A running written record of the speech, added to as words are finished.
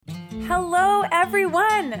Hello,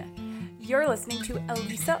 everyone! You're listening to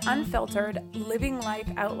Elisa Unfiltered, Living Life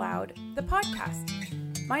Out Loud, the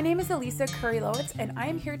podcast. My name is Elisa Curry-Lowitz, and I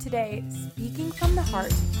am here today speaking from the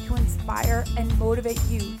heart to inspire and motivate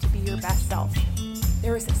you to be your best self.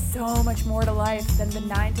 There is so much more to life than the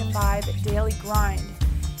 9-to-5 daily grind,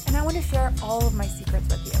 and I want to share all of my secrets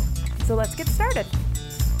with you. So let's get started.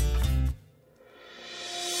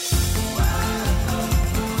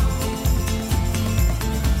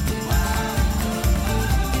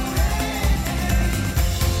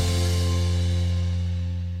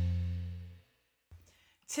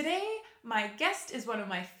 Today, my guest is one of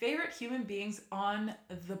my favorite human beings on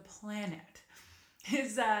the planet.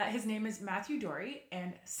 His name is Matthew Dory,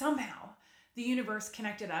 and somehow the universe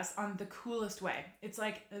connected us on the coolest way. It's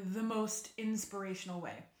like the most inspirational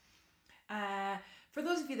way. For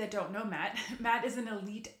those of you that don't know Matt is an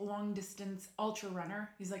elite long-distance ultra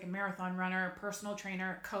runner. He's like a marathon runner, personal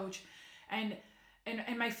trainer, coach, and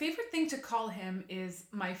my favorite thing to call him is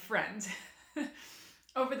my friend.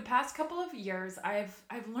 Over the past couple of years, I've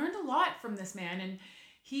learned a lot from this man, and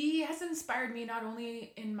he has inspired me not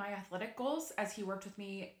only in my athletic goals, as he worked with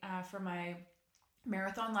me for my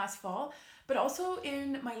marathon last fall, but also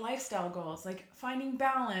in my lifestyle goals, like finding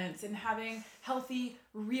balance and having healthy,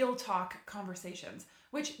 real talk conversations,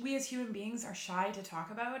 which we as human beings are shy to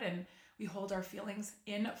talk about, and we hold our feelings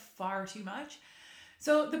in far too much.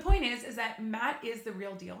 So the point is that Matt is the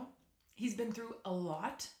real deal. He's been through a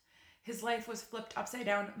lot. His life was flipped upside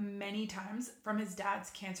down many times, from his dad's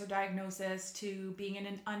cancer diagnosis to being in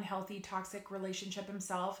an unhealthy, toxic relationship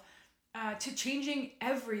himself, to changing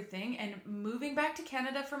everything and moving back to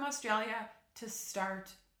Canada from Australia to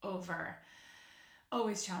start over.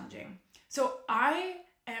 Always challenging. So I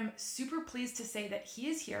am super pleased to say that he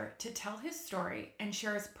is here to tell his story and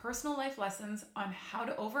share his personal life lessons on how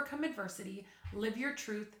to overcome adversity, live your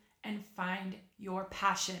truth, and find your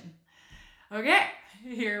passion. Okay,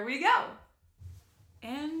 here we go.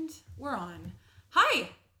 And we're on. Hi.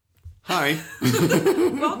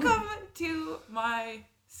 Welcome to my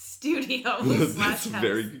studio. That's a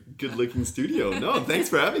very good looking studio. No, thanks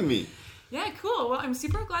for having me. Yeah, cool. Well, I'm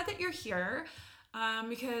super glad that you're here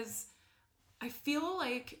because I feel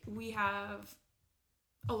like we have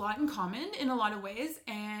a lot in common in a lot of ways,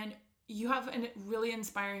 and you have a really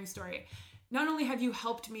inspiring story. Not only have you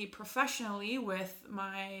helped me professionally with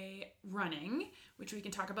my running, which we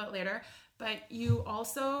can talk about later, but you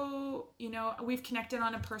also, we've connected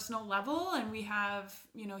on a personal level, and we have,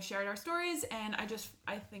 shared our stories, and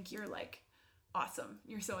I think you're like awesome.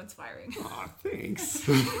 You're so inspiring. Aw, thanks.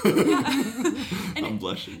 Yeah. I'm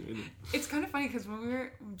blushing. It's kind of funny because when we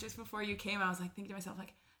were, just before you came, I was like thinking to myself,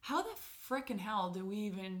 like, how the frickin' hell do we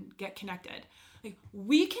even get connected? Like,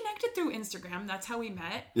 we connected through Instagram. That's how we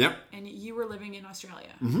met. Yep. And you were living in Australia.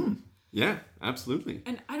 Mm-hmm. Yeah, absolutely.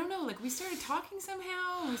 And I don't know, like, we started talking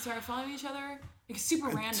somehow, and we started following each other. Like, super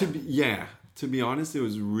random. To be honest, it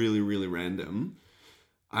was really, really random.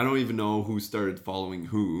 I don't even know who started following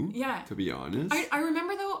who. Yeah. To be honest. I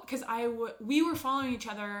remember, though, because we were following each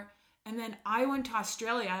other. And then I went to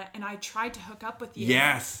Australia and I tried to hook up with you.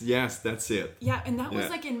 Yes, that's it. Yeah, and that was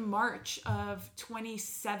like in March of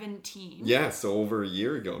 2017. Yeah, so over a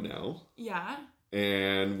year ago now. Yeah.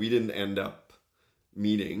 And we didn't end up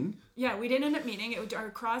meeting. Yeah, we didn't end up meeting.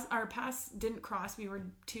 Our paths didn't cross. We were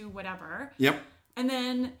to whatever. Yep. And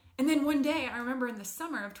then one day, I remember in the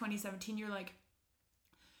summer of 2017, you're like,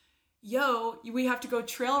 yo, we have to go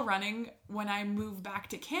trail running when I move back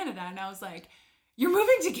to Canada. And I was like, you're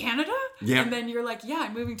moving to Canada? Yeah. And then you're like, yeah,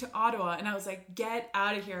 I'm moving to Ottawa. And I was like, get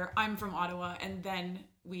out of here. I'm from Ottawa. And then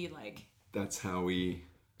we that's how we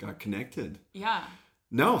got connected. Yeah.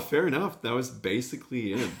 No, fair enough. That was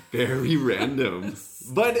basically it. Very random.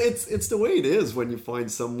 But it's the way it is when you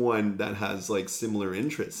find someone that has similar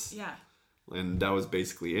interests. Yeah. And that was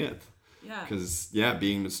basically it. Yeah. Because,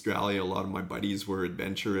 being in Australia, a lot of my buddies were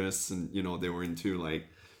adventurous and, they were into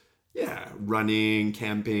running,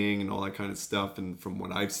 camping, and all that kind of stuff. And from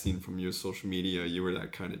what I've seen from your social media, you were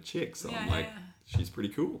that kind of chick. So I'm she's pretty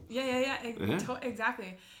cool. Yeah.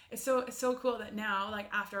 Exactly. It's so cool that now,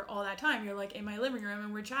 after all that time, you're in my living room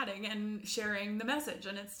and we're chatting and sharing the message,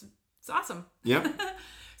 and it's awesome. Yeah.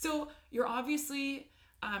 So you're obviously,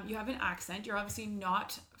 you have an accent. You're obviously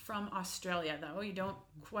not from Australia, though. You don't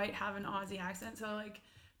quite have an Aussie accent. So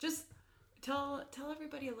just tell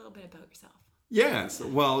everybody a little bit about yourself. Yes.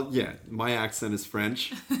 Well, my accent is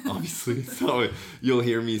French, obviously. So you'll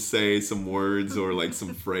hear me say some words or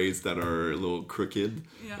some phrase that are a little crooked.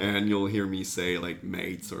 Yeah. And you'll hear me say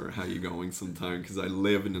mates or how you going sometime, because I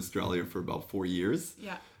live in Australia for about 4 years.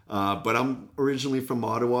 Yeah. But I'm originally from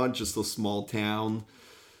Ottawa, just a small town.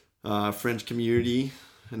 French community,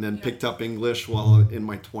 and then picked up English while in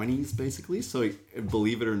my 20s, basically. So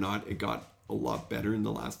believe it or not, it got a lot better in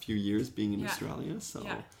the last few years being in Australia. So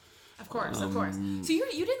of course. So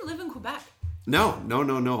you didn't live in Quebec? No,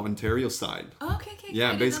 Ontario side. Oh, okay.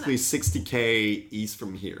 Yeah, basically 60K east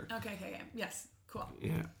from here. Okay. Yes, cool.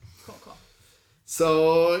 Yeah. Cool.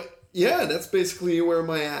 So yeah, that's basically where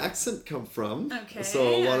my accent come from. Okay.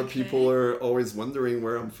 So a lot of people are always wondering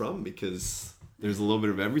where I'm from because there's a little bit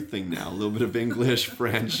of everything now, a little bit of English,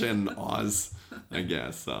 French, and Oz, I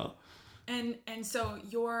guess. So. And so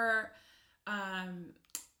your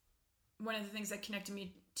one of the things that connected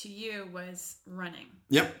me to you was running.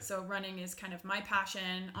 Yep. So running is kind of my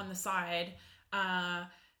passion on the side, and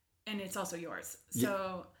it's also yours.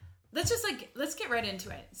 So let's get right into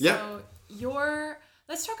it. So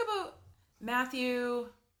let's talk about Matthew,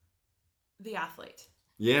 the athlete.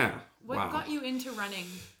 Yeah. What got you into running?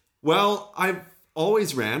 Well, I've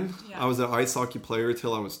always ran. Yeah. I was an ice hockey player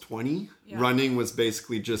till I was 20. Yeah. Running was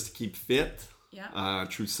basically just to keep fit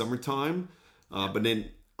through summertime. But in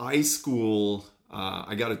high school,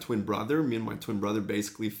 I got a twin brother. Me and my twin brother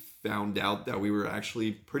basically found out that we were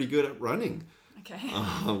actually pretty good at running. Okay.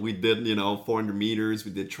 We did, 400 meters.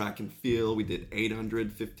 We did track and field. We did 800,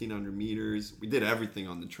 1500 meters. We did everything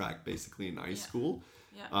on the track basically in high school.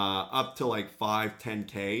 Yeah. Up to like 5,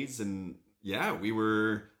 10Ks. And yeah, we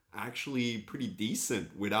were actually pretty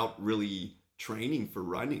decent without really training for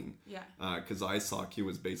running. Yeah. Because ice hockey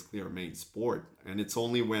was basically our main sport. And it's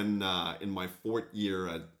only when in my 4th year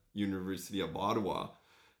at University of Ottawa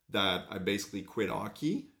that I basically quit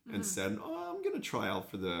hockey and said, I'm going to try out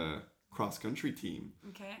for the cross-country team.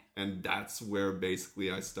 Okay. And that's where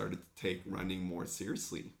basically I started to take running more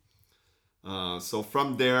seriously. So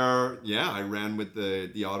from there, I ran with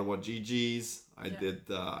the Ottawa GGs.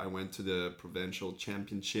 I went to the provincial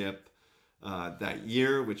championship that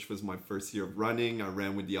year, which was my first year of running. I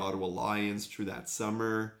ran with the Ottawa Lions through that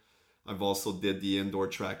summer. I've also did the indoor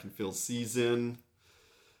track and field season.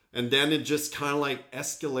 And then it just kind of like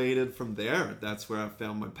escalated from there. That's where I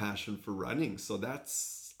found my passion for running. So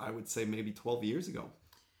that's, I would say, maybe 12 years ago.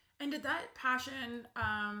 And did that passion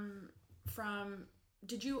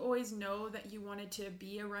did you always know that you wanted to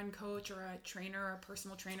be a run coach or a trainer or a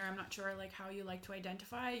personal trainer? I'm not sure like how you like to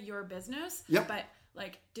identify your business. Yep. But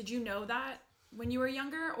like, did you know that when you were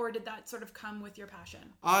younger, or did that sort of come with your passion?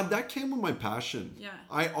 That came with my passion. Yeah.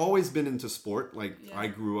 I always been into sport. I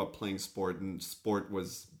grew up playing sport, and sport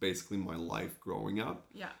was basically my life growing up.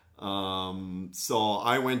 Yeah. So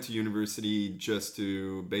I went to university just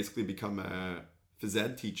to basically become a phys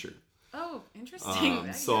ed teacher. Oh, interesting.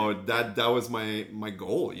 That was my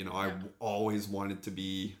goal. I always wanted to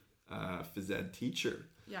be a phys ed teacher.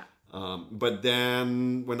 Yeah. But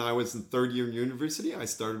then when I was in 3rd year in university, I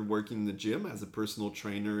started working in the gym as a personal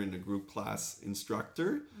trainer and a group class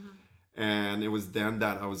instructor. Mm-hmm. And it was then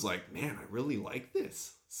that I was like, man, I really like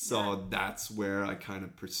this. So that's where I kind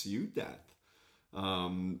of pursued that.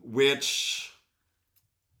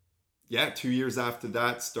 2 years after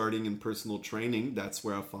that, starting in personal training, that's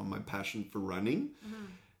where I found my passion for running. Mm-hmm.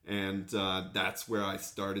 And that's where I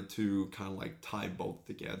started to kind of like tie both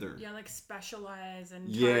together. Yeah, like specialize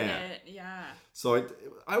and target. Yeah. So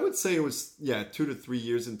I would say it was, 2 to 3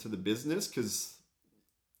 years into the business because,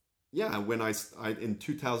 when I in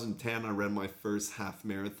 2010, I ran my first half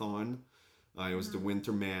marathon. I was the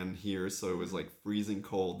winter man here, so it was like freezing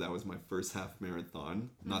cold. That was my first half marathon.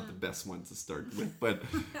 Not the best one to start with, but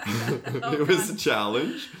it was a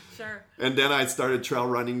challenge. Sure. And then I started trail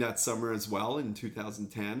running that summer as well in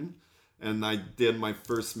 2010. And I did my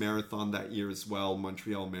first marathon that year as well,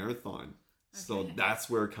 Montreal Marathon. Okay. So that's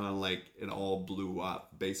where kind of like it all blew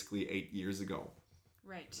up, basically 8 years ago.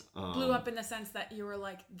 Right. Blew up in the sense that you were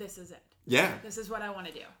like, this is it. Yeah. This is what I want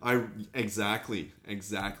to do. Exactly.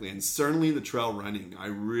 And certainly the trail running. I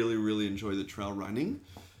really, really enjoy the trail running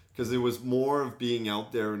because it was more of being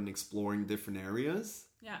out there and exploring different areas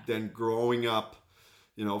than growing up,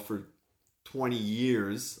 for 20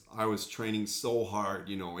 years. I was training so hard,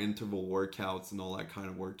 interval workouts and all that kind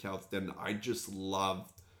of workouts. Then I just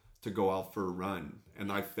loved to go out for a run.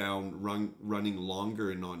 And I found running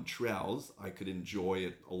longer and on trails, I could enjoy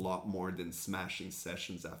it a lot more than smashing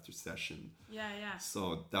sessions after session. Yeah.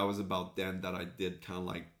 So that was about then that I did kind of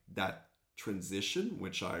like that transition,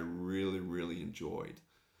 which I really, really enjoyed.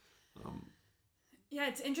 Yeah,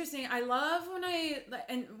 it's interesting. I love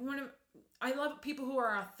I love people who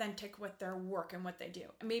are authentic with their work and what they do.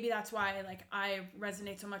 And maybe that's why like I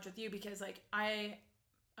resonate so much with you because like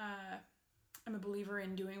I'm a believer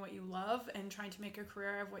in doing what you love and trying to make a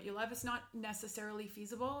career of what you love. It's not necessarily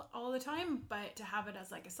feasible all the time, but to have it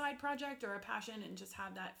as like a side project or a passion and just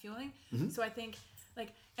have that fueling. So I think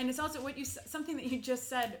like, and it's also something that you just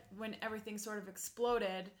said when everything sort of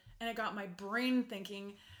exploded, and it got my brain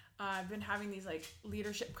thinking. I've been having these like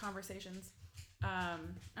leadership conversations. I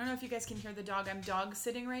don't know if you guys can hear the dog. I'm dog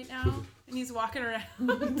sitting right now, and he's walking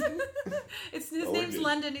around. His name's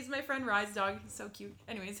London. He's my friend Rye's dog. He's so cute.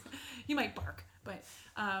 Anyways, he might bark, but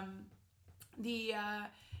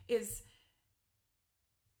is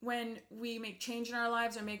when we make change in our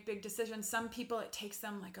lives or make big decisions, some people, it takes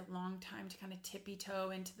them like a long time to kind of tippy toe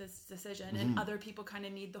into this decision, and other people kind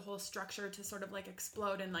of need the whole structure to sort of like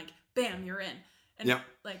explode and like, bam, you're in. And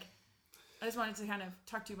like, I just wanted to kind of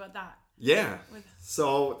talk to you about that. Yeah.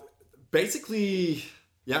 So basically,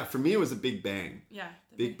 for me, it was a big bang. Yeah.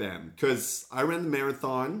 Big bang. Because I ran the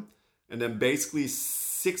marathon, and then basically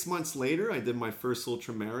 6 months later, I did my first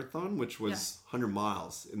ultra marathon, which was 100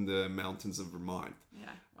 miles in the mountains of Vermont. Yeah.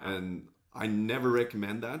 Wow. And I never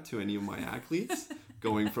recommend that to any of my athletes,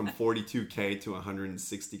 going from 42K to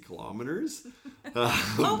 160 kilometers.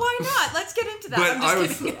 Why not? Let's get into that.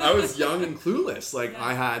 But I was young and clueless. Like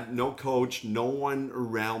I had no coach, no one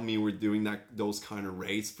around me were doing those kind of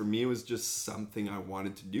race. For me, it was just something I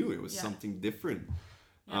wanted to do. It was something different.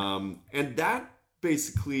 Yeah. And that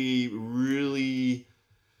basically really,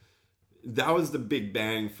 that was the big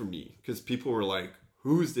bang for me, because people were like,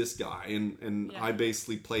 who's this guy? And I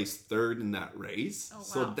basically placed third in that race. Oh, wow.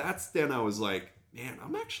 So that's then I was like, man,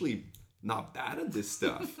 I'm actually not bad at this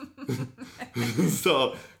stuff.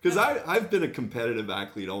 So, because I've been a competitive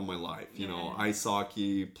athlete all my life. You know, ice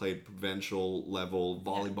hockey, played provincial level,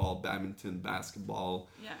 volleyball, badminton, basketball.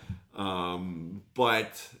 Yeah.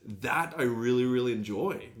 But that I really, really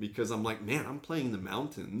enjoy, because I'm like, man, I'm playing in the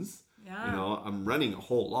mountains. Yeah. You know, I'm running a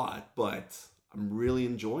whole lot, but I'm really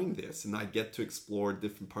enjoying this, and I get to explore a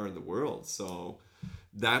different part of the world. So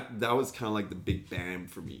that was kind of like the big bang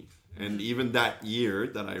for me. And even that year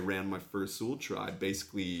that I ran my first ultra, I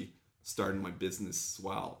basically started my business as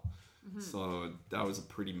well. So that was a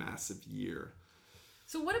pretty massive year.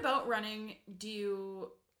 So what about running do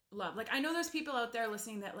you love? Like, I know there's people out there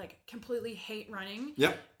listening that like completely hate running.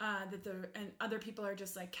 Yep. And other people are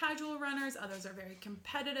just like casual runners. Others are very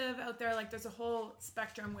competitive out there. Like, there's a whole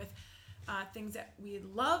spectrum with things that we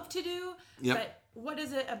love to do. Yep. But what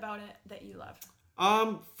is it about it that you love?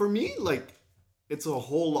 For me, like, it's a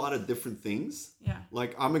whole lot of different things. Yeah.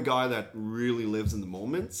 Like, I'm a guy that really lives in the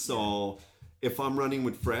moment. So if I'm running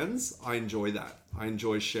with friends, I enjoy that. I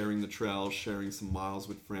enjoy sharing the trail, sharing some miles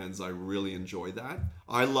with friends. I really enjoy that.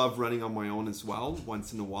 I love running on my own as well,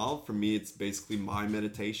 once in a while. For me, it's basically my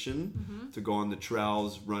meditation to go on the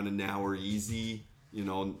trails, run an hour easy, you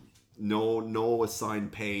know, no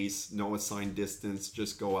assigned pace, no assigned distance,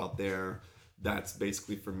 just go out there. That's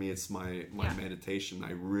basically, for me, it's my meditation.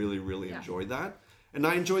 I really, really enjoy that. And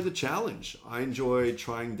I enjoy the challenge. I enjoy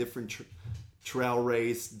trying different trail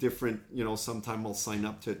race, different, you know, sometimes I'll sign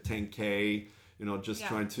up to a 10K, you know, just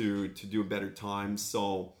trying to do a better time.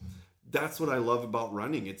 So that's what I love about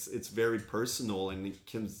running. It's very personal, and it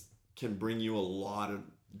can bring you a lot of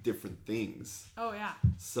different things. Oh, yeah.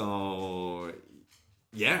 So,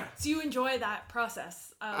 yeah. So you enjoy that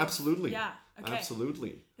process? Absolutely. Yeah. Okay.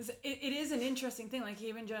 Absolutely. It is an interesting thing, like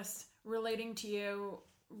even just relating to you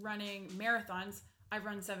running marathons. I've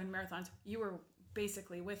run 7 marathons. You were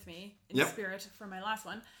basically with me in spirit for my last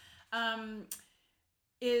one.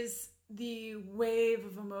 Is the wave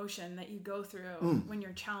of emotion that you go through when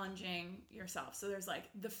you're challenging yourself. So there's like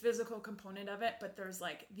the physical component of it, but there's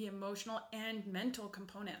like the emotional and mental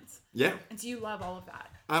components. Yeah. And so you love all of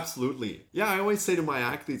that. Absolutely. Yeah, I always say to my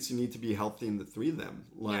athletes, you need to be healthy in the 3 of them.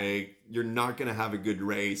 Like, you're not going to have a good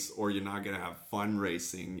race, or you're not going to have fun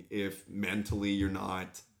racing if mentally you're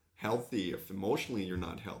not healthy, if emotionally you're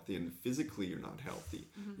not healthy, and physically you're not healthy.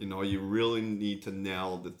 You know, you really need to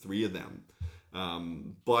nail the 3 of them.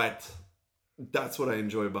 But that's what I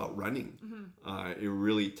enjoy about running. It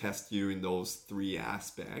really tests you in those 3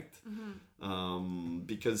 aspects.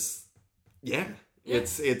 Because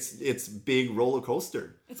it's big roller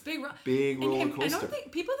coaster. It's big roller coaster. I don't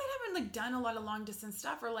think people that haven't like done a lot of long distance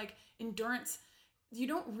stuff or like endurance, you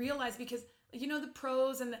don't realize, because you know the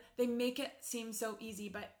pros and they make it seem so easy,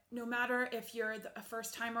 but no matter if you're a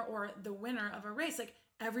first timer or the winner of a race, like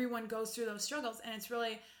everyone goes through those struggles, and it's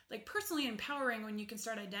really like personally empowering when you can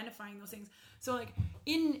start identifying those things. So like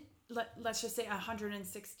in let's just say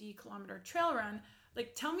 160 kilometer trail run,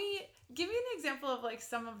 like give me an example of like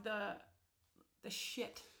some of the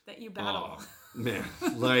shit that you battle. Oh, man,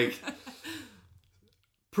 like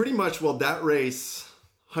pretty much, well, that race,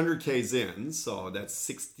 100 Ks in, so that's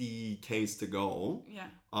 60 Ks to go. Yeah.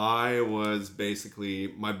 I was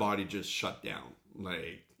basically, my body just shut down.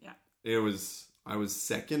 Like, yeah. I was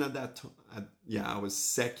second at that time. Yeah, I was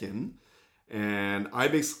second. And I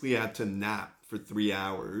basically had to nap for 3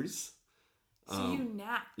 hours. So you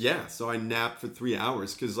napped? Yeah, so I napped for 3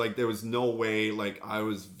 hours because, like, there was no way, like, I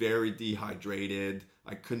was very dehydrated.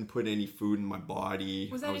 I couldn't put any food in my body.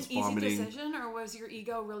 Was that I was an vomiting. easy decision, or was your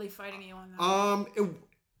ego really fighting you on that?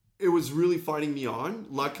 It was really fighting me on.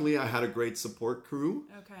 Luckily, I had a great support crew.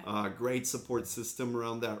 Okay. Great support system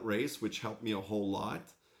around that race, which helped me a whole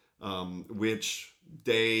lot. Which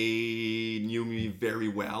they knew me very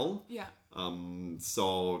well. Yeah.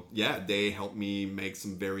 So yeah, they helped me make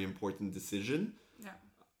some very important decision. Yeah.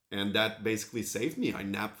 And that basically saved me. I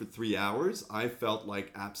napped for 3 hours. I felt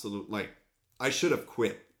like I should have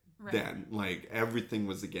quit then. Like, everything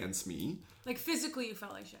was against me. Like, physically you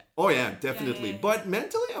felt like shit. Oh yeah, definitely. Yeah. But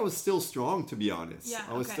mentally I was still strong, to be honest. Yeah,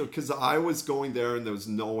 I was still, because I was going there and there was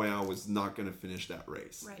no way I was not going to finish that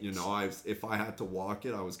race. Right. You know, if I had to walk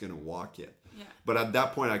it, I was going to walk it. Yeah. But at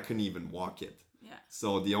that point I couldn't even walk it. Yeah.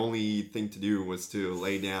 So the only thing to do was to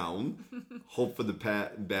lay down, hope for the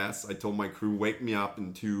best. I told my crew, wake me up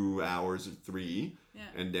in 2 hours or 3,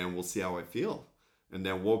 and then we'll see how I feel. And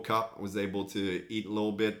then woke up, was able to eat a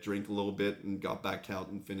little bit, drink a little bit, and got back out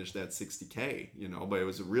and finished that 60K, you know. But it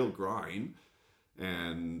was a real grind.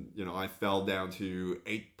 And, you know, I fell down to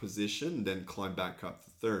 8th position, then climbed back up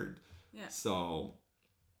to 3rd. Yeah. So,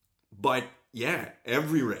 but yeah,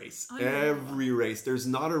 every race, there's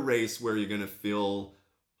not a race where you're going to feel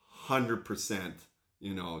 100%,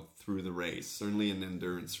 you know, through the race. Certainly in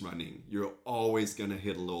endurance running, you're always going to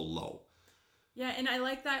hit a little low. Yeah, and I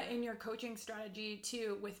like that in your coaching strategy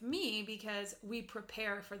too with me, because we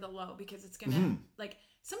prepare for the low, because it's going to like,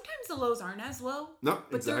 sometimes the lows aren't as low. No,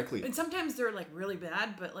 exactly. And sometimes they're like really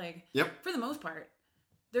bad, but like for the most part,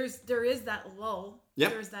 there is that lull.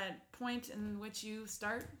 Yep. There's that point in which you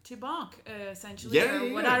start to bonk, essentially.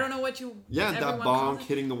 Yeah. I don't know what you. Yeah, that bonk,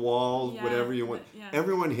 hitting the wall, whatever you want.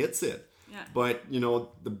 Everyone hits it. Yeah. But, you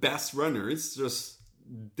know, the best runners just,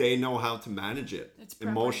 they know how to manage it. It's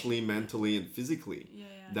emotionally, mentally, and physically. Yeah.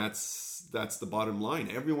 That's the bottom line.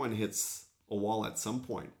 Everyone hits a wall at some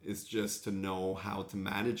point. It's just to know how to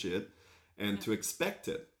manage it and to expect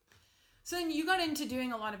it. So then you got into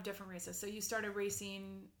doing a lot of different races. So you started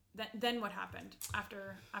racing. Then what happened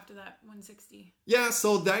after that 160? Yeah,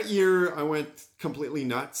 so that year I went completely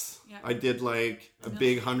nuts. Yeah. I did like a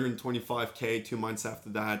big 125K 2 months after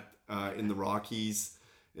that in the Rockies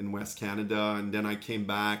in West Canada, and then I came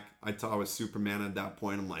back. I thought I was Superman at that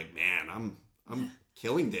point. I'm like, man, I'm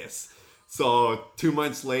killing this. So 2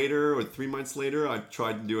 months later or 3 months later, I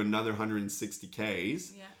tried to do another 160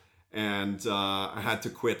 Ks. Yeah. And I had to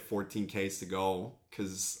quit 14 Ks to go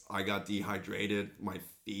because I got dehydrated. My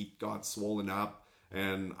feet got swollen up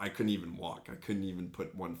and I couldn't even walk. I couldn't even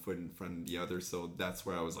put one foot in front of the other. So that's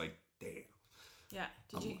where I was like, damn. Yeah.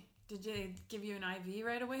 Did they give you an IV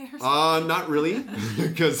right away or something? Not really,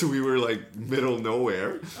 because we were like middle of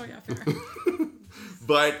nowhere. Oh yeah, fair.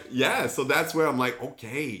 But yeah, so that's where I'm like,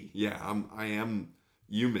 okay, yeah, I am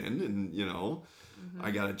human, and you know,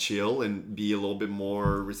 I gotta chill and be a little bit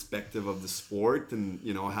more respective of the sport, and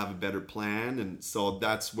you know, have a better plan. And so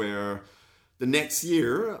that's where the next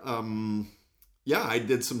year, I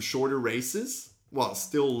did some shorter races. Well,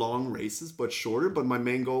 still long races, but shorter. But my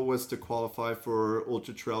main goal was to qualify for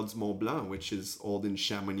Ultra Trail du Mont Blanc, which is held in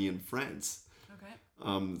Chamonix in France.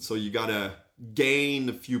 Okay. So you gotta gain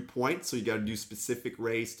a few points. So you gotta do specific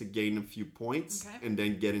race to gain a few points, and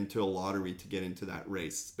then get into a lottery to get into that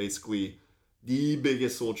race. It's basically the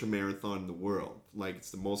biggest ultra marathon in the world. Like,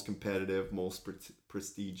 it's the most competitive, most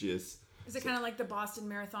prestigious. Is it kind of like the Boston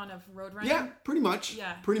Marathon of road running? Yeah, pretty much.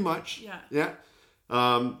 Yeah. Pretty much. Yeah. Yeah.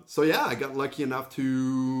 So yeah, I got lucky enough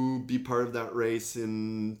to be part of that race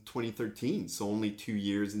in 2013. So only 2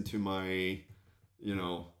 years into my, you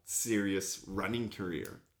know, serious running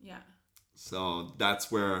career. Yeah. So that's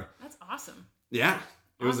where. That's awesome. Yeah.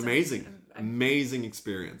 It was amazing. Amazing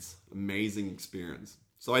experience.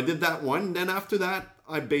 So I did that one. And then after that,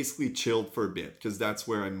 I basically chilled for a bit because that's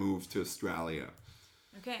where I moved to Australia.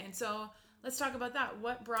 Okay. And so let's talk about that.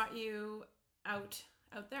 What brought you out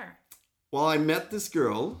there? Well, I met this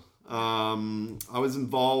girl. I was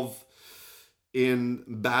involved in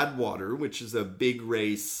Badwater, which is a big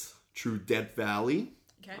race through Death Valley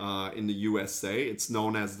in the USA. It's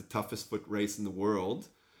known as the toughest foot race in the world.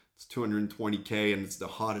 It's 220K and it's the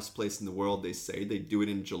hottest place in the world, they say. They do it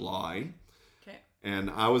in July. Okay. And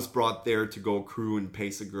I was brought there to go crew and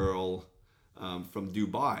pace a girl from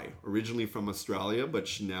Dubai. Originally from Australia, but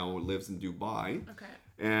she now lives in Dubai. Okay.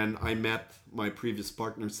 And I met my previous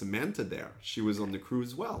partner Samantha there. She was on the crew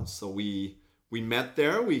as well. So we met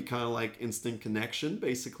there. We kind of like instant connection,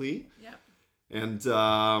 basically. Yep. And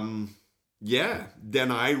yeah,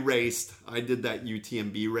 then I did that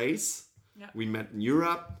UTMB race. Yep. We met in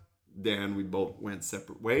Europe. Then we both went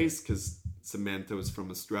separate ways because Samantha was from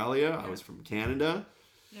Australia. I was from Canada.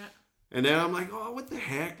 Yeah. And then I'm like, oh, what the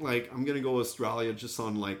heck? Like, I'm going to go to Australia just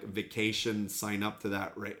on like vacation, sign up to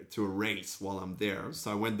that to a race while I'm there.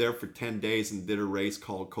 So I went there for 10 days and did a race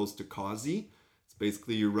called Coast to Causey. It's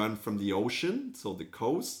basically you run from the ocean, so the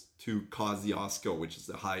coast, to Kosciuszko, which is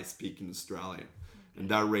the highest peak in Australia. And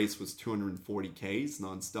that race was 240 Ks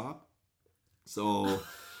nonstop. So...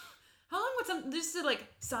 How long would just to like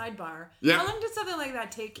sidebar, how long did something like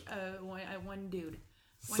that take one dude?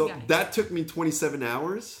 So guy? That took me 27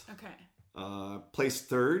 hours. Okay. Placed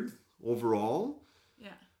third overall. Yeah.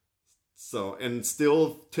 So, and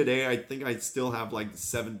still today, I think I still have like the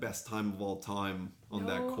 7th best time of all time on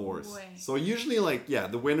that course. Way. So usually like,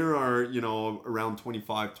 the winner are, around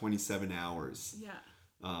 25, 27 hours.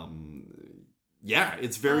 Yeah. Yeah,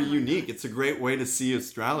 it's very unique. It's a great way to see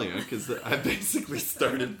Australia because I basically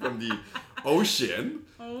started from the ocean,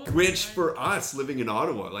 which for us living in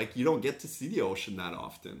Ottawa, like you don't get to see the ocean that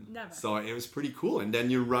often. Never. So it was pretty cool. And then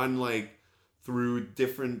you run like through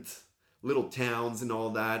different little towns and all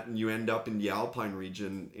that, and you end up in the Alpine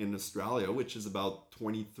region in Australia, which is about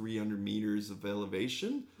 2,300 meters of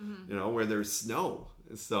elevation, where there's snow.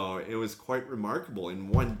 So it was quite remarkable. In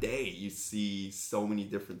one day, you see so many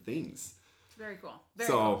different things. Very cool. Very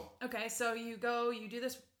cool. Okay, so you do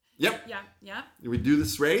this. Yep. Yeah. We do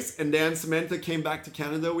this race, and then Samantha came back to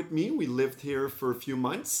Canada with me. We lived here for a few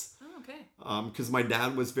months. Oh, okay. Because my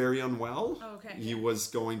dad was very unwell. Oh, okay. He was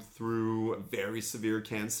going through a very severe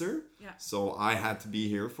cancer. Yeah. So I had to be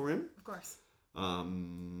here for him. Of course.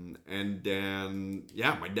 And then,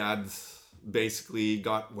 my dad basically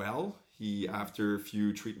got well. After a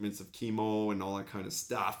few treatments of chemo and all that kind of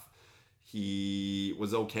stuff, he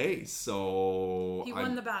was okay. So he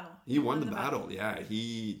won the battle. He won the battle. Yeah,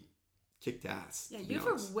 he kicked ass. Yeah, you have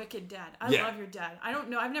a wicked dad. I love your dad. I don't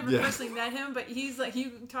know. I've never personally met him, but he's like,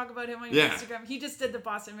 you talk about him on your Instagram. He just did the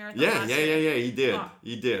Boston Marathon. Yeah. He did. Oh,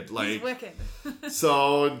 he did. Like, he's wicked.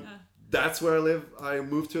 So that's where I live. I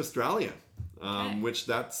moved to Australia, which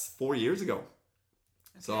that's 4 years ago. Okay.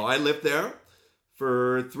 So I lived there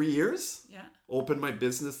for 3 years. Yeah. Opened my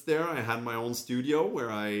business there. I had my own studio where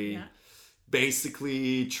I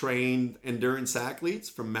basically trained endurance athletes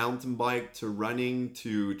from mountain bike to running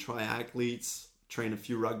to triathletes, trained a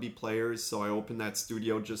few rugby players. So I opened that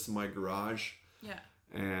studio just in my garage. Yeah.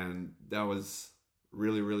 And that was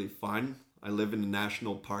really, really fun. I live in a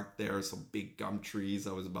national park there, so big gum trees.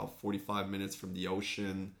 I was about 45 minutes from the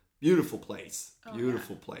ocean. Beautiful place.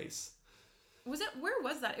 Beautiful place. Where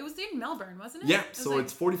was that? It was in Melbourne, wasn't it? Yeah, so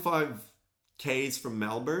it's 45 Ks from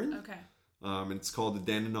Melbourne. Okay. It's called the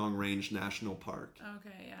Dandenong Range National Park.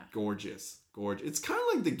 Okay, yeah. Gorgeous. It's kind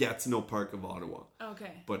of like the Gatineau Park of Ottawa.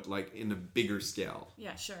 Okay. But like in a bigger scale.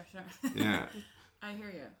 Yeah, sure. Yeah. I hear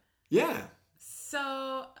you. Yeah.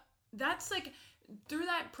 So that's like through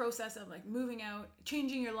that process of like moving out,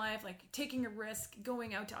 changing your life, like taking a risk,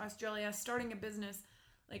 going out to Australia, starting a business,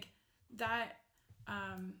 like that,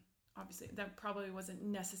 obviously that probably wasn't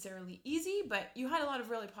necessarily easy, but you had a lot of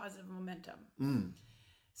really positive momentum. Mm.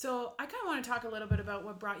 So I kind of want to talk a little bit about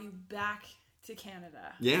what brought you back to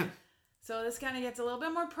Canada. Yeah. So this kind of gets a little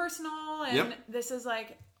bit more personal, and this is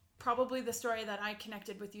like probably the story that I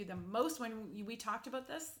connected with you the most when we talked about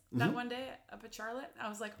this that one day up at Charlotte. I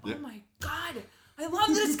was like, oh my God, I love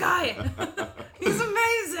this guy. He's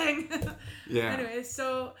amazing. Yeah. Anyway,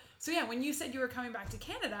 so yeah, when you said you were coming back to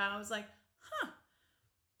Canada, I was like,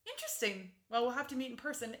 interesting. Well, we'll have to meet in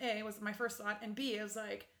person. A, was my first thought. And B, I was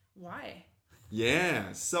like, why?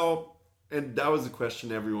 Yeah. So, and that was a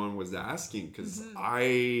question everyone was asking because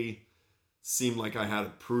I seemed like I had a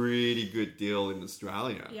pretty good deal in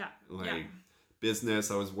Australia. Yeah. Business.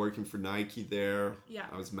 I was working for Nike there. Yeah.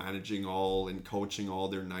 I was managing and coaching all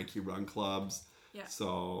their Nike run clubs. Yeah.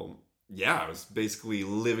 So, I was basically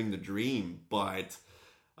living the dream. But,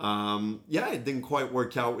 it didn't quite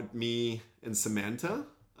work out with me and Samantha.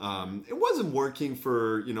 It wasn't working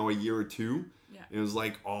for, a year or two. Yeah. It was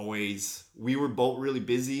like always, we were both really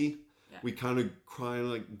busy. Yeah. We kind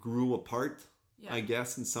of grew apart, I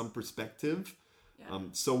guess, in some perspective. Yeah.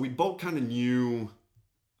 So we both kind of knew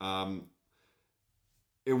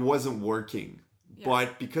it wasn't working. Yeah.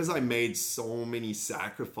 But because I made so many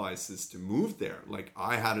sacrifices to move there, like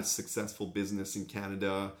I had a successful business in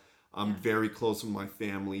Canada. I'm very close with my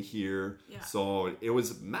family here. Yeah. So it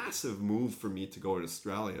was a massive move for me to go to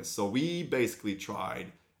Australia. So we basically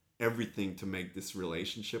tried everything to make this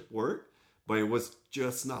relationship work, but it was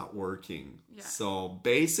just not working. Yeah. So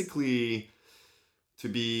basically, to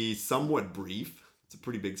be somewhat brief, it's a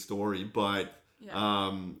pretty big story, but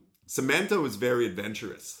Samantha was very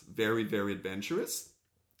adventurous, very, very adventurous.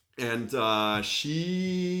 And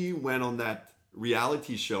she went on that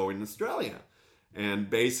reality show in Australia. And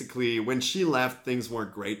basically, when she left, things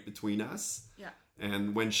weren't great between us. Yeah.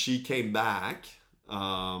 And when she came back,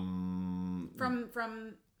 from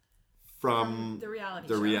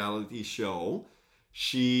the reality show,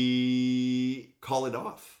 she called it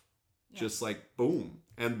off. Yeah. Just like boom.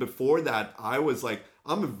 And before that, I was like,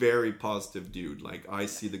 I'm a very positive dude. Like I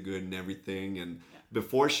see the good in everything. And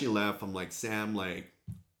before she left, I'm like, Sam, like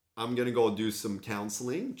I'm gonna go do some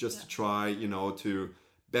counseling just to try, you know, to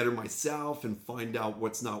better myself and find out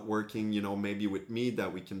what's not working, you know, maybe with me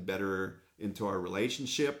that we can better into our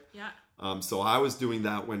relationship. Yeah. So I was doing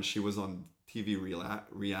that when she was on TV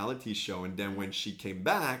reality show. And then when she came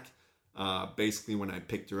back, basically when I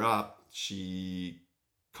picked her up, she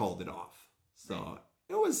called it off. So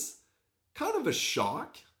it was kind of a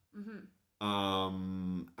shock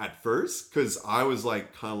at first, because I was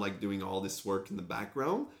like kind of like doing all this work in the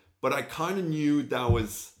background, but I kind of knew that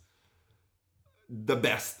was the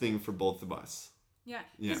best thing for both of us. Yeah.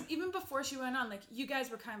 Because even before she went on, like you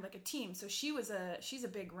guys were kind of like a team. So she's a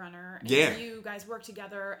big runner. And you guys work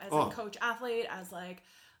together as a coach athlete, as like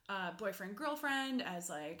boyfriend, girlfriend, as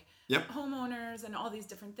like homeowners and all these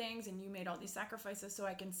different things. And you made all these sacrifices. So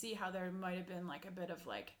I can see how there might have been like a bit of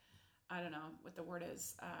like, I don't know what the word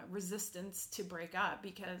is, resistance to break up,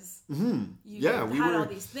 because we had all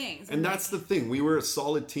these things. And that's the thing. We were a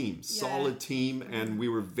solid team, and we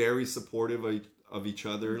were very supportive of each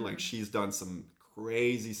other. Like she's done some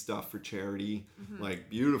crazy stuff for charity, like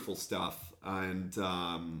beautiful stuff. And,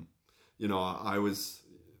 you know, I was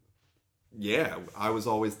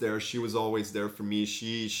always there. She was always there for me.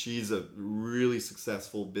 She's a really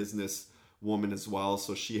successful business woman as well.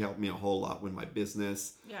 So she helped me a whole lot with my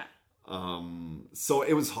business. Yeah. So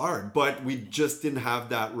it was hard, but we just didn't have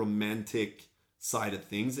that romantic side of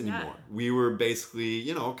things anymore. We were basically,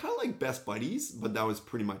 you know, kind of like best buddies, but that was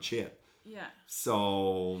pretty much it. Yeah.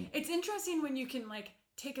 So it's interesting when you can like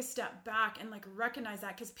take a step back and like recognize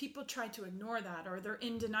that, because people try to ignore that, or they're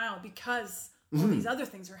in denial because all these other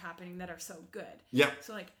things are happening that are so good. Yeah.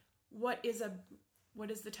 So like, what is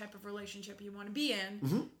the type of relationship you want to be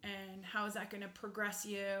in, and how is that going to progress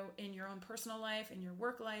you in your own personal life, in your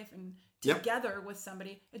work life, and together with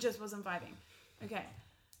somebody? It just wasn't vibing. Okay.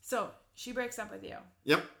 So she breaks up with you.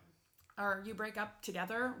 Yep. Or you break up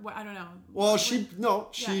together? What, I don't know. Well, she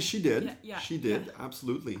did. Yeah. She did.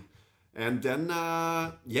 Absolutely. And then,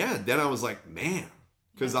 then I was like, man,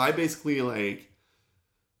 because I basically like,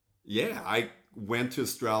 I went to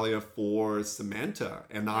Australia for Samantha,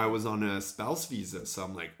 and I was on a spouse visa. So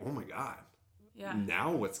I'm like, oh my God. Yeah.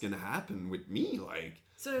 Now what's going to happen with me? Like,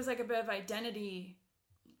 so there's like a bit of identity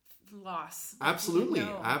loss. Absolutely.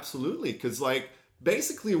 Absolutely. Because like,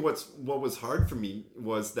 basically what was hard for me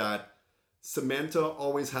was that Samantha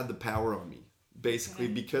always had the power on me, basically,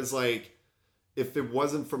 because like, if it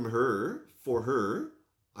wasn't for her,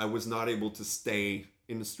 I was not able to stay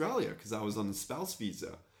in Australia because I was on the spouse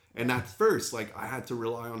visa. And at first, like, I had to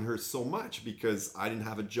rely on her so much because I didn't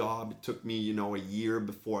have a job. It took me, you know, a year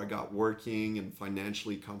before I got working and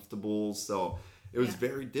financially comfortable. So it was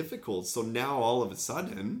very difficult. So now all of a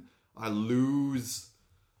sudden I lose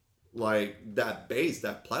like that base,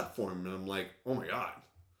 that platform. And I'm like, oh my God.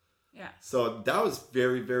 Yeah. So that was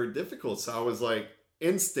very, very difficult. So I was like,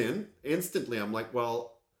 instantly, I'm like,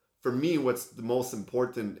 well, for me, what's the most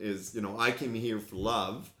important is, you know, I came here for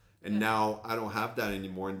love, and now I don't have that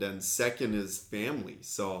anymore. And then second is family.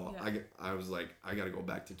 So I was like, I got to go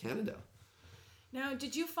back to Canada. Now,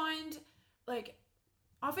 did you find, like,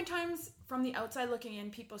 oftentimes from the outside looking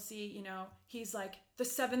in, people see, you know, he's like the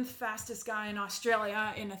 7th fastest guy in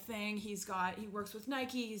Australia in a thing. He works with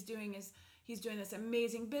Nike. He's doing this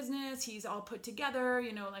amazing business. He's all put together,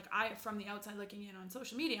 you know, like from the outside looking in on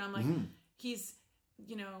social media, I'm like, he's,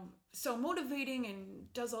 you know, so motivating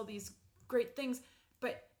and does all these great things.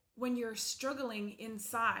 But when you're struggling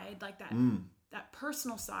inside, like that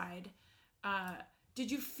personal side,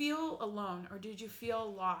 did you feel alone, or did you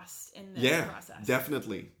feel lost in this process?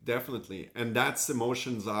 Definitely. And that's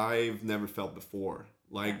emotions I've never felt before.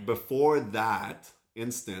 Like before that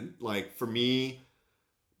instant, like for me,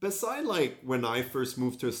 beside like when I first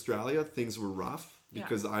moved to Australia, things were rough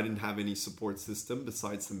because I didn't have any support system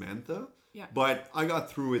besides Samantha. Yeah. But I got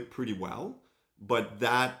through it pretty well. But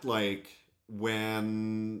that, like,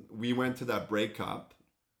 when we went to that breakup,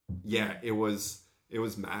 yeah, it was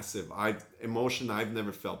massive. I've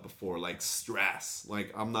never felt before, like stress.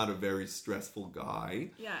 Like, I'm not a very stressful guy.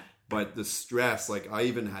 Yeah. But the stress, like, I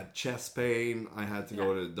even had chest pain. I had to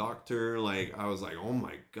go to the doctor. Like, I was like, oh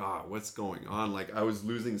my God, what's going on? Like, I was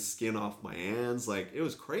losing skin off my hands. Like, it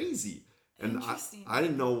was crazy. And I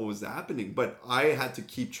didn't know what was happening. But I had to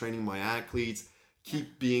keep training my athletes,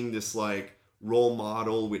 keep being this, like, role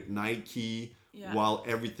model with Nike while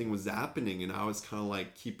everything was happening. And I was kind of,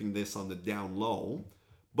 like, keeping this on the down low.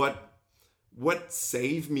 But what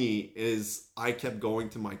saved me is I kept going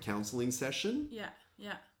to my counseling session. Yeah,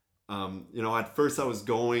 yeah. You know, at first I was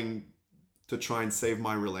going to try and save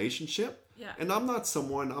my relationship. Yeah. And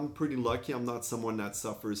I'm pretty lucky. I'm not someone that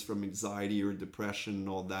suffers from anxiety or depression and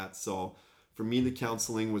all that. So for me, the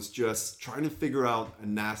counseling was just trying to figure out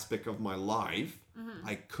an aspect of my life.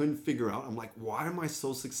 I couldn't figure out. I'm like, why am I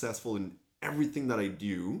so successful in everything that I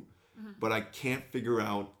do, but I can't figure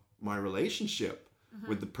out my relationship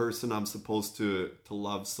with the person I'm supposed to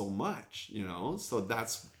love so much, you know? So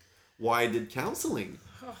that's why I did counseling.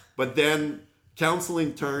 But then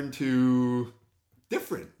counseling turned to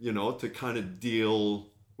different, you know, to kind of deal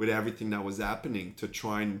with everything that was happening, to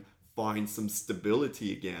try and find some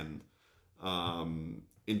stability again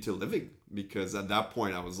into living. Because at that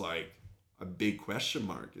point I was like a big question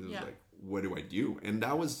mark. It was like, what do I do? And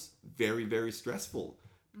that was very, very stressful.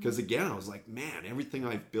 Because again, I was like, man, everything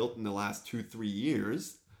I've built in the last 2-3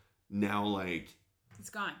 years, now, like, it's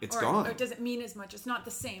gone. It's gone. Or it doesn't mean as much. It's not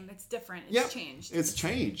the same. It's different. It's changed. It's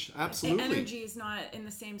changed. Absolutely. The energy is not in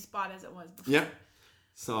the same spot as it was before. Yeah.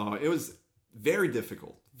 So it was very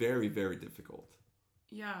difficult. Very, very difficult.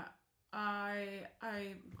 Yeah.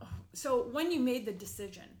 So when you made the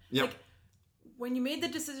decision, like, when you made the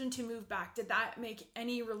decision to move back, did that make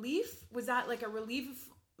any relief? Was that like a relief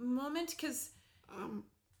moment? Because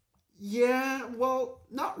yeah, well,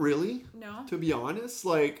 not really. No. To be honest,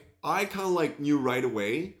 like, I kind of like knew right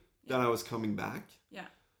away that I was coming back. Yeah.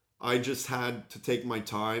 I just had to take my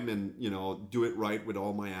time and, you know, do it right with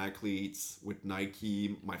all my athletes, with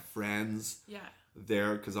Nike, my friends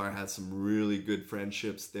there, because I had some really good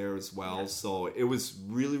friendships there as well. Yeah. So it was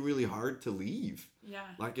really, really hard to leave. Yeah.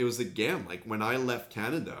 Like, it was, again, like when I left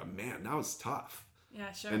Canada, man, that was tough.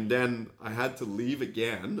 Yeah, sure. And then I had to leave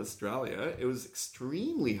again, Australia. It was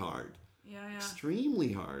extremely hard. Yeah.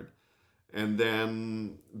 Extremely hard. And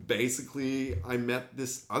then basically I met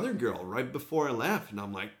this other girl right before I left. And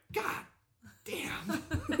I'm like, God damn.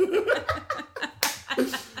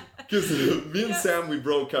 Because me and Sam, we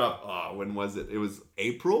broke up. Oh, when was it? It was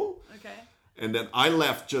April. Okay. And then I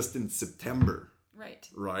left just in September.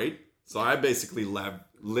 Right? So I basically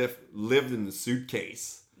lived in the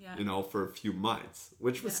suitcase, you know, for a few months,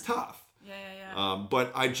 which was tough. Yeah.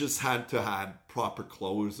 But I just had to have proper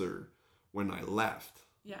closure when I left.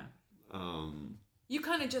 Yeah. You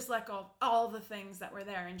kind of just let go of all the things that were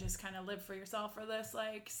there and just kind of lived for yourself for this,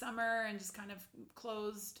 like, summer, and just kind of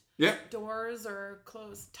closed doors or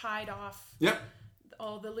tied off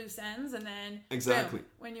all the loose ends, and then boom,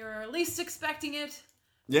 when you were least expecting it,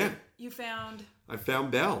 I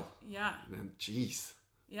found Belle. Yeah. And jeez.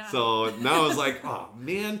 Yeah. So now I was like, oh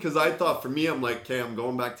man, because I thought for me, I'm like, okay, I'm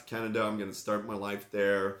going back to Canada. I'm gonna start my life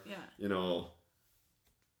there. Yeah. You know.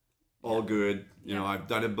 All good. You know, I've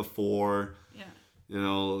done it before. Yeah. You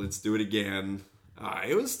know, let's do it again.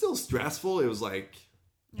 It was still stressful. It was like...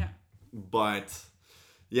 Yeah. But,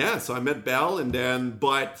 yeah, so I met Belle, and then...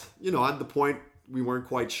 But, you know, at the point, we weren't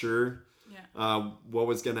quite sure what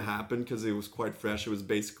was going to happen, because it was quite fresh. It was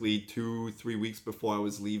basically 2-3 weeks before I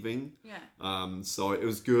was leaving. Yeah. So it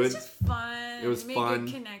was good. It was just fun. It was fun.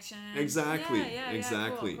 Made good connections. Exactly.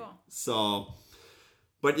 Exactly. Cool. So...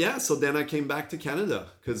 But yeah, so then I came back to Canada,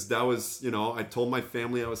 because that was, you know, I told my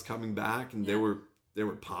family I was coming back, and they were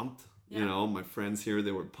pumped. Yeah. You know, my friends here,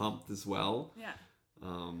 they were pumped as well. Yeah.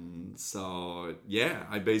 So yeah,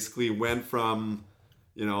 I basically went from,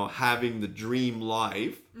 you know, having the dream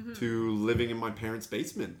life to living in my parents'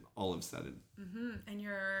 basement all of a sudden. Mm-hmm. And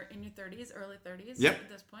you're in your 30s, early 30s at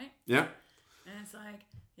this point. Yeah. And it's like,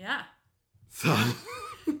 So...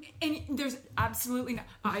 And there's absolutely no...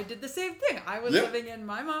 I did the same thing. I was living in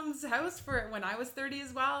my mom's house when I was 30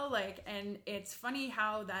 as well. Like, and it's funny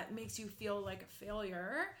how that makes you feel like a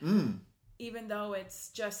failure, even though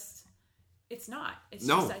it's not. It's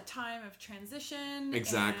just a time of transition.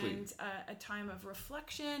 Exactly. And a time of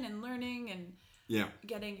reflection and learning and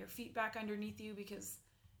getting your feet back underneath you, because,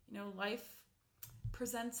 you know, life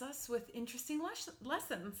presents us with interesting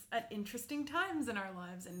lessons at interesting times in our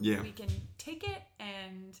lives, and we can take it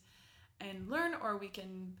and learn, or we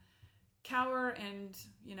can cower and,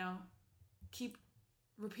 keep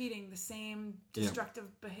repeating the same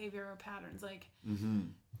destructive behavior or patterns. Like,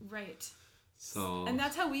 right. So, and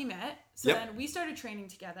that's how we met. So then we started training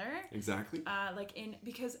together. Exactly.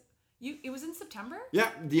 Because it was in September? Yeah,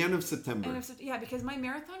 the end of September. Because my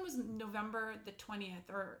marathon was November the 20th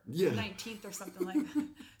or 19th or something like that.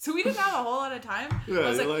 So we didn't have a whole lot of time. Yeah, I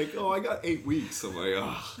was like, I got 8 weeks. I'm like,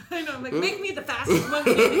 I know, I'm like, make me the fastest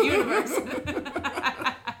monkey in the universe.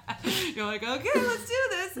 You're like, okay, let's do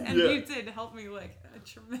this. And you did help me like a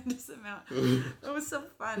tremendous amount. It was so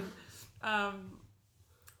fun.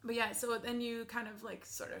 But yeah, so then you kind of like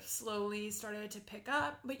sort of slowly started to pick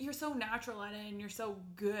up, but you're so natural at it and you're so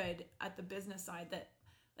good at the business side that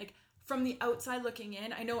like from the outside looking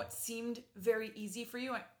in, I know it seemed very easy for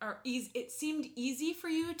you it seemed easy for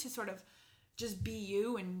you to sort of just be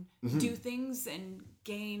you and do things and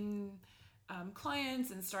gain clients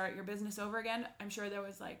and start your business over again. I'm sure there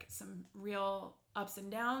was like some real ups and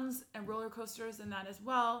downs and roller coasters in that as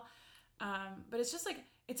well. But it's just like,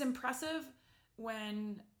 it's impressive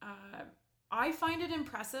when I find it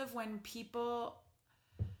impressive when people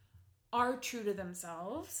are true to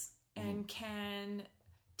themselves and can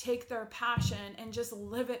take their passion and just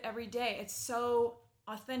live it every day. It's so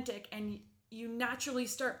authentic, and you naturally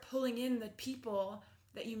start pulling in the people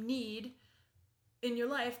that you need in your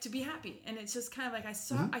life to be happy. And it's just kind of like I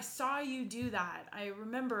saw you do that. I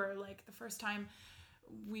remember like the first time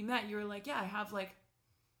we met, you were like, I have like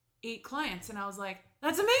 8 clients, and I was like,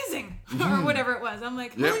 that's amazing, or whatever it was. I'm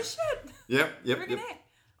like, holy shit. Yep.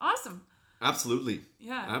 Awesome. Absolutely.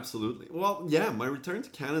 Yeah. Absolutely. Well, yeah, my return to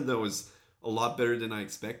Canada was a lot better than I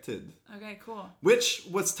expected. Okay, cool. Which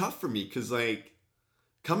was tough for me because, like,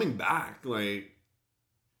 coming back, like,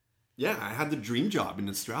 I had the dream job in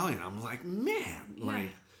Australia. And I'm like, man, like,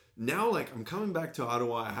 now, like, I'm coming back to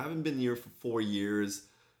Ottawa. I haven't been here for 4 years.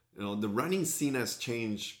 The running scene has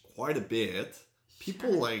changed quite a bit.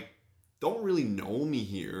 People, like, don't really know me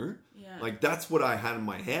here. Yeah. Like, that's what I had in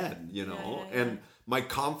my head, and my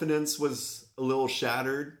confidence was a little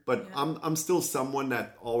shattered, but I'm still someone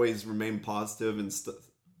that always remained positive and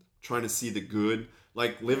trying to see the good.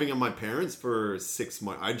 Like, living in my parents for 6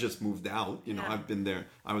 months. I just moved out,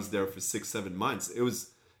 I was there for 6-7 months. It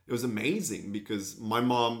was amazing because my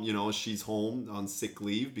mom, she's home on sick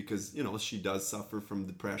leave because, she does suffer from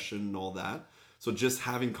depression and all that. So just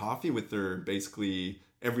having coffee with her basically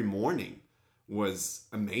every morning was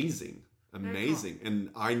amazing. Cool. And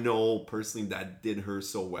I know personally that did her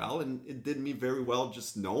so well, and it did me very well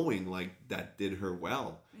just knowing like that did her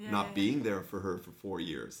well, being there for her for 4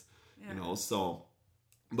 years, so.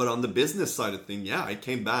 But on the business side of things, I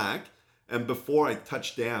came back, and before I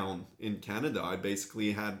touched down in Canada, I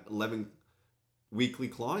basically had 11 weekly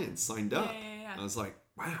clients signed up. I was like,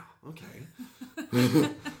 wow, okay.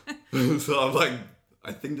 So I'm like,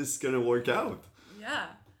 I think this is gonna work out. Yeah.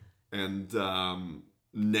 And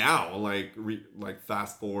now, like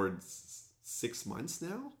fast forward 6 months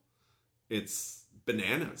now, it's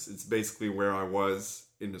bananas. It's basically where I was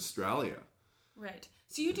in Australia. Right.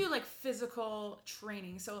 So you do like physical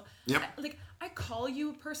training. So like I call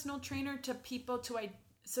you a personal trainer to people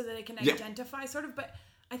so that they can identify sort of, but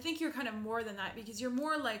I think you're kind of more than that because you're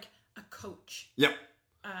more like a coach. Yep.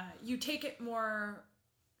 You take it more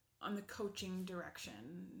on the coaching direction,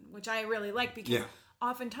 which I really like because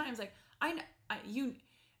oftentimes like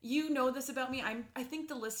you know this about me. I think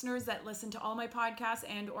the listeners that listen to all my podcasts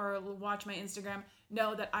and or watch my Instagram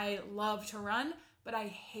know that I love to run, but I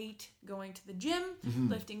hate going to the gym.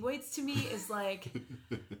 Lifting weights to me is like,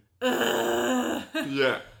 ugh.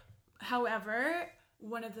 Yeah. However,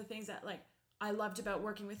 one of the things that like I loved about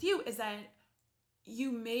working with you is that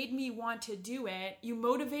you made me want to do it. You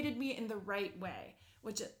motivated me in the right way,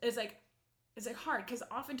 which is like, it's like hard because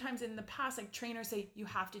oftentimes in the past, like trainers say you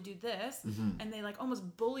have to do this, and they like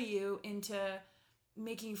almost bully you into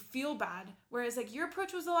making you feel bad. Whereas like your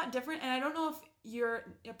approach was a lot different, and I don't know if your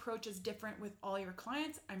approach is different with all your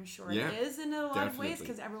clients. I'm sure it is in a lot of ways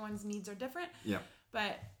because everyone's needs are different. Yeah.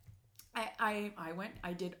 But I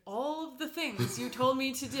did all of the things you told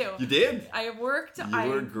me to do. You did. I worked. You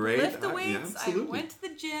were great. I lifted the weights. I went to the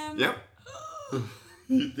gym. Yep.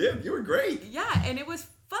 You did. You were great. Yeah, and it was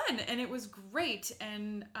fun and it was great.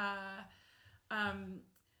 And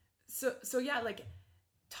so yeah, like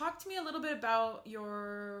talk to me a little bit about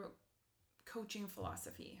your coaching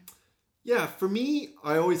philosophy. Yeah, for me,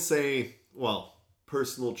 I always say, well,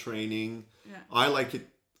 personal training. Yeah. I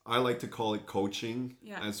like to call it coaching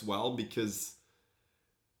as well because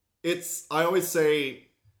I always say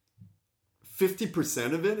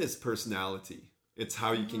 50% of it is personality. It's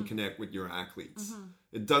how you can connect with your athletes.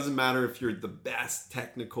 It doesn't matter if you're the best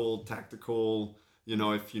tactical, you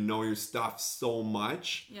know, if you know your stuff so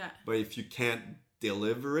much. Yeah. But if you can't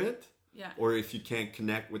deliver it, yeah. or if you can't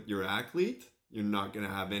connect with your athlete, you're not going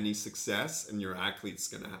to have any success, and your athlete's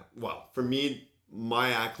going to have, well, for me, my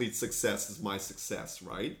athlete's success is my success,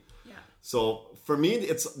 right? Yeah. So for me,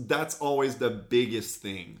 that's always the biggest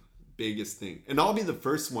thing. And I'll be the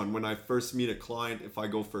first one when I first meet a client, if I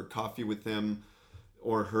go for a coffee with him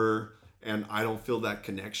or her and I don't feel that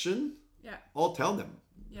connection, yeah, I'll tell them.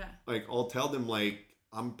 Yeah. Like, I'll tell them, like,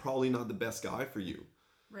 I'm probably not the best guy for you.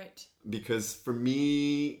 Right. Because for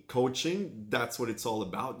me, coaching, that's what it's all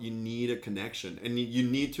about. You need a connection, and you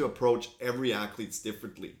need to approach every athlete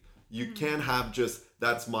differently. You can't have just,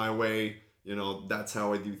 that's my way, you know, that's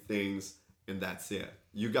how I do things, and that's it.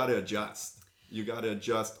 You got to adjust. You got to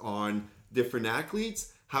adjust on different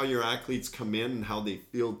athletes, how your athletes come in and how they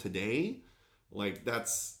feel today. Like,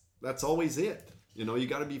 that's always it. You know, you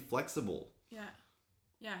got to be flexible. Yeah.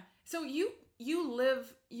 Yeah. So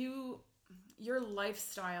your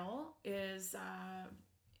lifestyle is,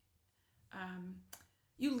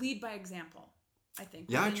 you lead by example, I think.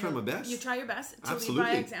 Yeah, I try my best. You try your best to lead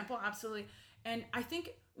by example. Absolutely. And I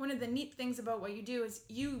think one of the neat things about what you do is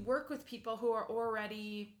you work with people who are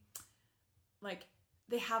already, like,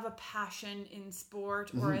 they have a passion in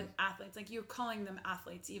sport or athletes. Like, you're calling them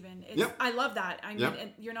athletes even. I love that. I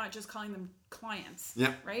mean, you're not just calling them clients,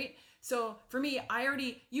 right? So for me,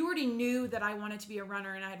 you already knew that I wanted to be a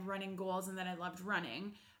runner and I had running goals and that I loved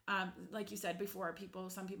running. Like you said before,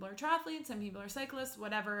 some people are triathletes, some people are cyclists,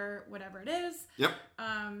 whatever it is. Yep.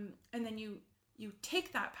 And then you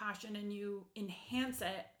take that passion and you enhance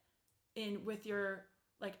it with your,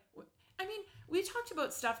 like, I mean, we talked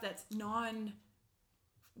about stuff that's non-workout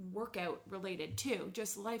related too,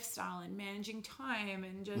 just lifestyle and managing time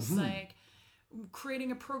and just like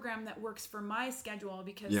creating a program that works for my schedule,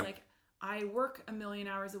 because like I work 1 million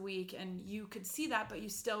hours a week and you could see that, but you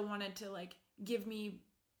still wanted to, like, give me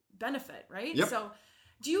benefit, right? Yep. So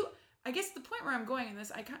I guess the point where I'm going in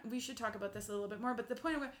this, we should talk about this a little bit more, but the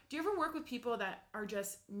point where, do you ever work with people that are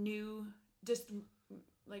just new, just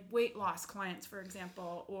like weight loss clients, for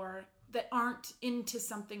example, or that aren't into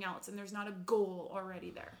something else and there's not a goal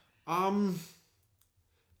already there?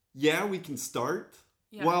 Yeah, we can start.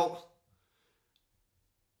 Yeah. Well,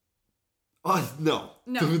 no.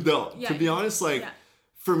 Yeah, To be honest, like,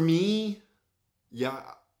 for me, you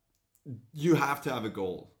have to have a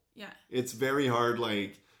goal. Yeah. It's very hard.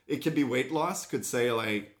 Like, it could be weight loss. Could say,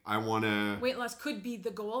 like, I want to... Weight loss could be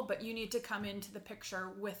the goal, but you need to come into the picture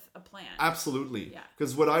with a plan. Absolutely. Yeah.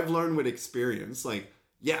 Because what I've learned with experience, like,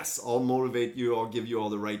 yes, I'll motivate you. I'll give you all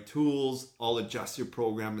the right tools. I'll adjust your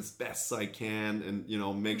program as best I can and, you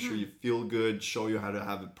know, make sure you feel good, show you how to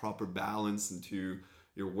have a proper balance into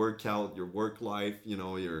your workout, your work life, you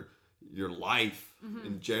know, your life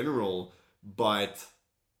in general. But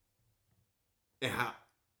it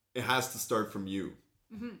has to start from you.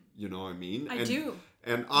 You know what I mean? I do.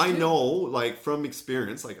 And I know, like, from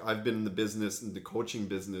experience, like, I've been in the business, in the coaching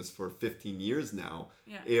business for 15 years now.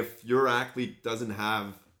 Yeah. If your athlete doesn't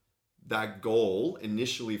have that goal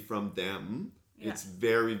initially from them, it's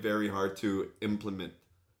very, very hard to implement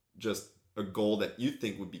just a goal that you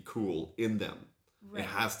think would be cool in them. Right. It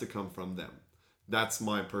has to come from them. That's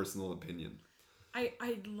my personal opinion. I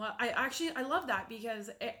love that, because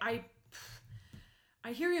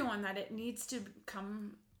I hear you on that. It needs to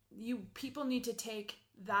come. People need to take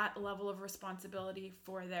that level of responsibility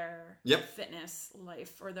for their fitness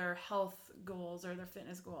life or their health goals or their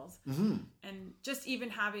fitness goals. And just even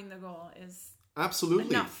having the goal is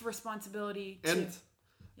absolutely enough responsibility to.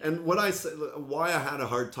 And what I said, why I had a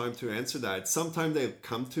hard time to answer that, sometimes they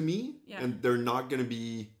come to me and they're not going to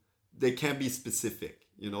be, they can't be specific.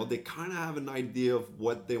 You know, they kind of have an idea of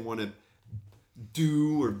what they want to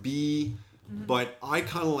do or be, but I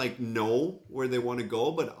kind of like know where they want to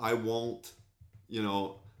go, but I won't, you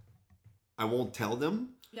know, I won't tell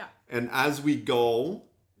them. Yeah. And as we go,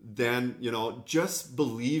 then, you know, just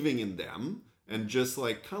believing in them and just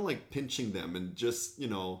like kind of like pinching them and just, you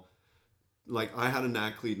know, like I had an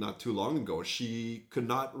athlete not too long ago. She could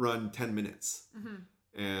not run 10 minutes.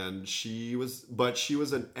 And she was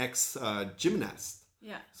an ex-gymnast.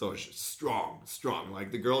 Yeah. So she's strong.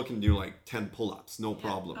 Like the girl can do like 10 pull-ups, no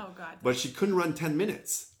problem. Oh, God. But she couldn't run 10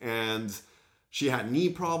 minutes. And she had knee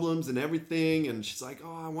problems and everything. And she's like,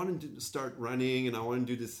 oh, I want to start running and I want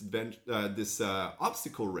to do this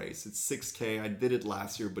obstacle race. It's 6K. I did it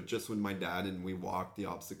last year, but just with my dad, and we walked the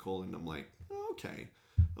obstacle. And I'm like, oh, okay.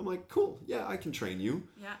 I'm like, cool. Yeah, I can train you.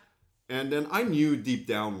 Yeah. And then I knew deep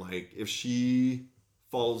down, like, if she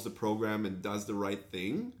follows the program and does the right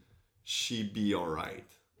thing, she'd be all right.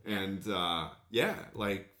 And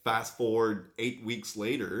like fast forward 8 weeks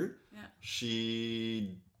later,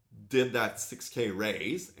 she did that 6K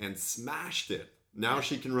race and smashed it. Now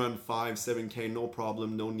she can run 5, 7K, no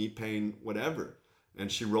problem, no knee pain, whatever.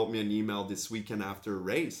 And she wrote me an email this weekend after a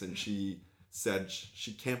race, and she said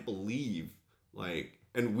she can't believe, like,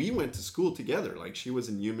 and we went to school together. Like, she was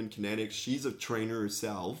in human kinetics. She's a trainer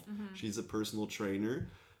herself. She's a personal trainer.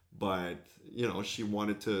 But, you know, she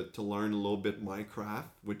wanted to learn a little bit my craft,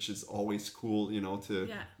 which is always cool, you know, to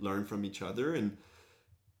learn from each other. And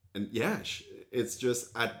it's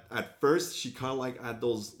just at first she kind of like had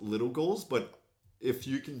those little goals, but if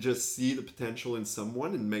you can just see the potential in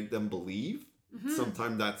someone and make them believe,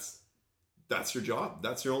 sometimes that's your job.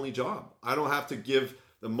 That's your only job. I don't have to give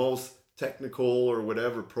the most technical or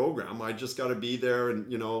whatever program. I just got to be there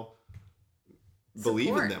and, you know,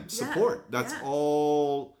 believe in them. Support. That's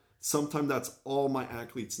all. Sometimes that's all my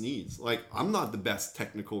athletes needs. Like, I'm not the best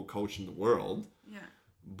technical coach in the world.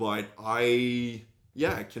 But I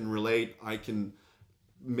can relate. I can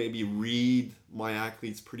maybe read my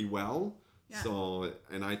athletes pretty well. So,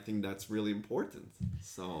 and I think that's really important.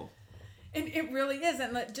 So. And it really is.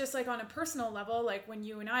 And just like on a personal level, like when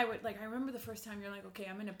you and I would, like, I remember the first time you're like, okay,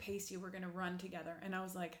 I'm going to pace you. We're going to run together. And I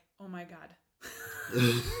was like, oh my God.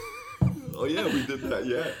 Oh yeah, we did that.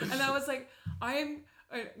 Yeah. And I was like,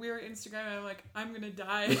 we were Instagram and I'm like, I'm going to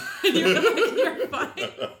die. And you were like, you're fine.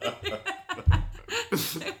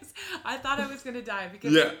 I thought I was going to die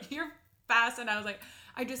because you're fast. And I was like,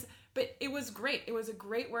 but it was great. It was a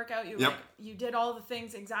great workout. You did all the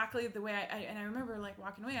things exactly the way and I remember like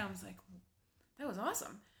walking away. I was like, that was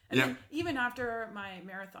awesome. And then even after my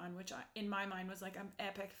marathon, which in my mind was like an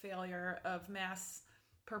epic failure of mass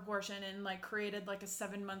proportion and like created like a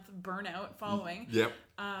 7-month burnout following.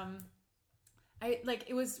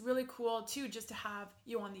 It was really cool too, just to have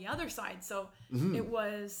you on the other side. So it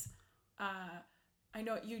was, I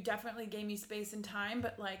know you definitely gave me space and time,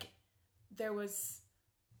 but like there was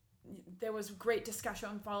great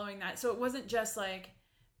discussion following that. So it wasn't just like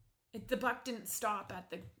the buck didn't stop at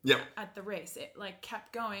the race. It like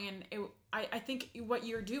kept going. And I think what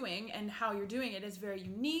you're doing and how you're doing it is very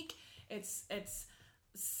unique. It's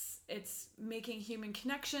making human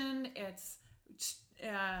connection. It's,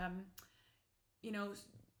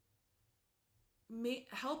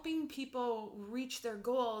 helping people reach their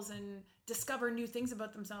goals and discover new things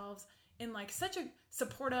about themselves in like such a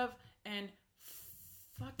supportive and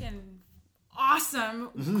fucking awesome,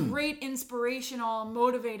 great, inspirational,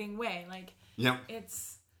 motivating way. Like,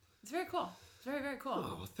 it's very cool. It's very, very cool.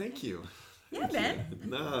 Oh, thank you. Yeah, Ben.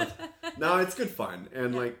 No, it's good fun.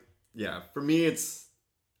 And for me,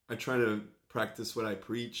 I try to practice what I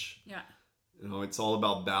preach. Yeah. You know, it's all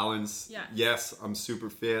about balance. Yeah. Yes, I'm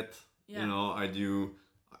super fit. Yeah. You know, I do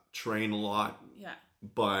train a lot. Yeah.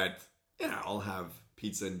 But I'll have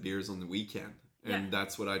pizza and beers on the weekend. And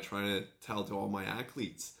that's what I try to tell to all my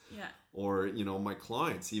athletes. Yeah. Or, you know, my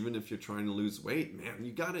clients. Even if you're trying to lose weight, man,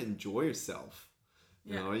 you got to enjoy yourself.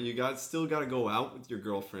 You know, you still got to go out with your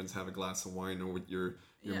girlfriends, have a glass of wine, or with your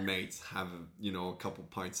mates, have a couple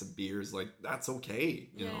pints of beers. Like, that's okay.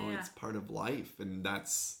 You know, it's part of life. And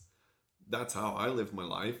that's how I live my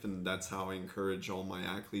life. And that's how I encourage all my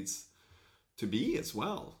athletes to be as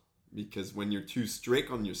well. Because when you're too strict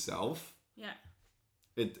on yourself,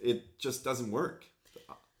 it just doesn't work.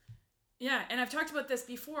 Yeah, and I've talked about this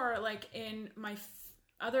before, like in my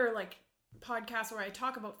other like podcasts where I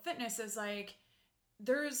talk about fitness, is like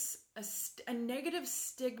there's a negative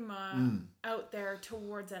stigma out there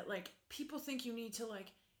towards it. Like people think you need to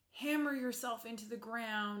like hammer yourself into the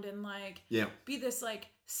ground and like be this like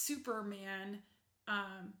Superman.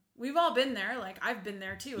 We've all been there. Like I've been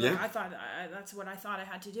there too. Like, I thought that's what I thought I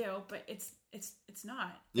had to do, but it's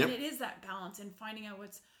not. Yep. And it is that balance and finding out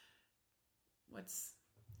what's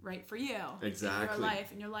right for you. Exactly. In your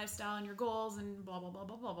life and your lifestyle and your goals and blah, blah, blah,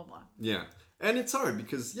 blah, blah, blah, blah. Yeah. And it's hard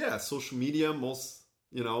because social media, most,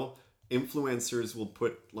 influencers will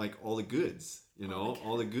put like all the goods,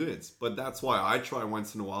 all the goods. But that's why I try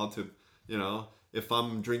once in a while to, if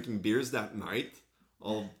I'm drinking beers that night,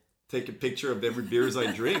 I'll take a picture of every beers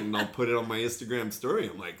I drink and I'll put it on my Instagram story.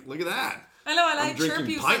 I'm like, look at that. I know, I like chirp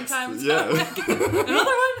you sometimes. Yeah. Another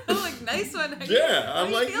one? I'm like, nice one.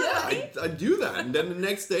 I'm like, I do that. And then the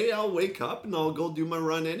next day I'll wake up and I'll go do my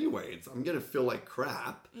run anyway. I'm going to feel like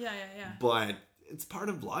crap. Yeah. But it's part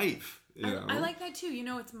of life. I like that too.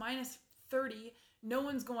 It's minus 30. No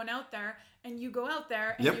one's going out there. And you go out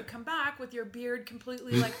there and you come back with your beard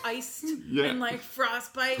completely like iced and like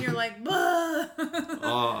frostbite. And you're like,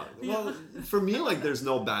 bah. Well, for me, like there's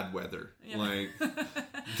no bad weather. Yeah. Like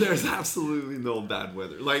There's absolutely no bad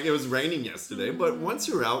weather. Like, it was raining yesterday, but once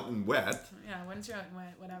you're out and wet... Yeah, once you're out and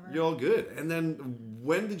wet, whatever. You're all good. And then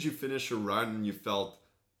when did you finish a run and you felt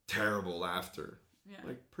terrible after? Yeah.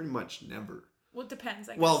 Like, pretty much never. Well, it depends,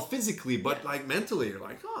 I guess. Well, physically, but like mentally, you're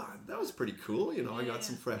like, oh, that was pretty cool. You know, I got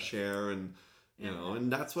some yeah. fresh air and, you know,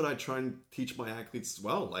 and that's what I try and teach my athletes as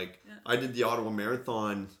well. Like, Yeah. I did the Ottawa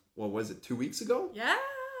Marathon, what was it, 2 weeks ago? Yeah.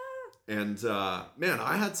 And, man,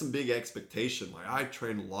 I had some big expectation. Like, I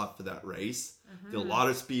trained a lot for that race. Did a lot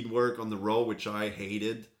of speed work on the road, which I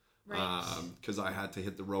hated. Right. Because I had to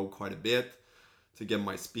hit the road quite a bit to get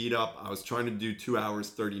my speed up. I was trying to do 2 hours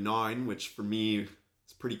 39, which for me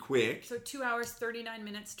is pretty quick. So 2 hours 39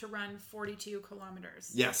 minutes to run 42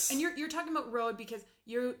 kilometers. Yes. And you're talking about road because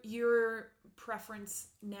your preference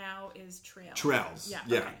now is trail. Trails. Yeah.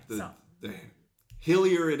 Yeah. Okay. The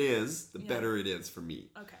hillier it is, the better it is for me.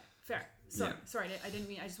 Okay. Fair. So, Yeah. Sorry, I didn't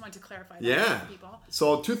mean. I just wanted to clarify that Yeah. for people.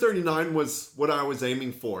 So 239 was what I was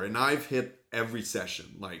aiming for, and I've hit every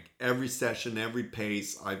session, like every session, every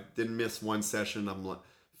pace. I didn't miss one session. I'm like,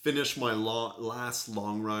 finished my last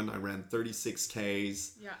long run. I ran 36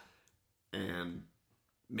 Ks. Yeah. And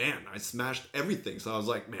man, I smashed everything. So I was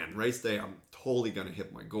like, man, race day, I'm totally gonna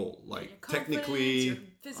hit my goal. Like Your confidence, technically, you're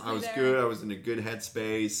physically I was there. good. I was in a good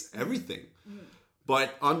headspace. Everything.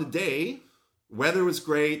 But on the day, weather was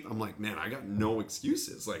great. I'm like, man, I got no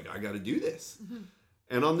excuses. Like, I got to do this.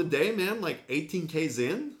 And on the day, man, like 18 Ks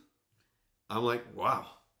in, I'm like, wow,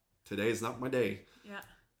 today is not my day. Yeah.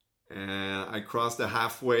 And I crossed the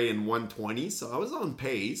halfway in 120, so I was on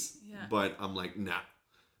pace. Yeah. But I'm like, nah,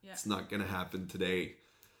 Yeah. it's not going to happen today.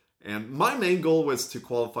 And my main goal was to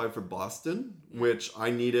qualify for Boston, which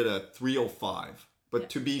I needed a 3:05. But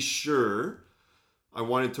to be sure, I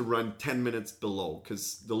wanted to run 10 minutes below,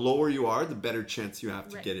 because the lower you are, the better chance you have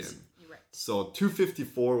to get in. You're right. So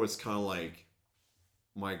 2:54 was kind of like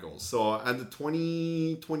my goal. So at the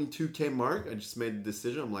 22K mark, I just made the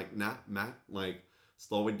decision. I'm like, nah, Matt, like,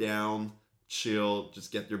 slow it down, chill,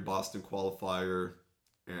 just get your Boston qualifier,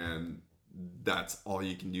 and that's all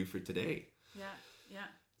you can do for today. Yeah. Yeah.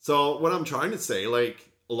 So what I'm trying to say, like,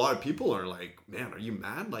 a lot of people are like, man, are you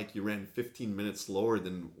mad? Like, you ran 15 minutes slower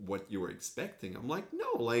than what you were expecting. I'm like,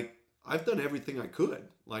 no, like, I've done everything I could.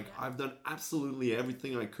 Like, I've done absolutely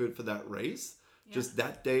everything I could for that race. Just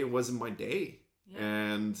that day wasn't my day.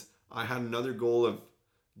 And I had another goal of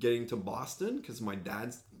getting to Boston because my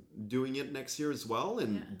dad's doing it next year as well.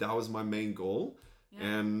 And that was my main goal.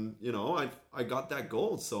 And, you know, I got that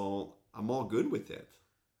goal. So I'm all good with it.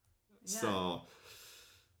 So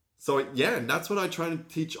yeah, and that's what I try to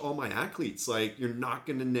teach all my athletes. Like, you're not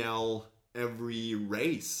going to nail every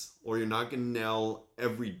race, or you're not going to nail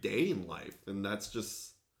every day in life. And that's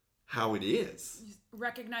just how it is.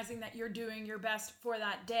 Recognizing that you're doing your best for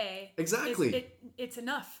that day. Exactly. It's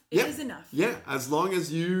enough. It is enough. Yeah, as long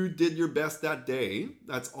as you did your best that day,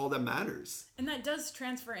 that's all that matters. And that does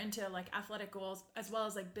transfer into like athletic goals as well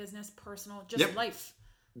as like business, personal, just life.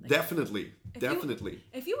 Like, definitely.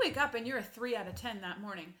 If you wake up and you're a 3 out of 10 that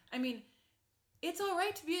morning, I mean, it's all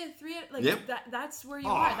right to be a 3 like that's where you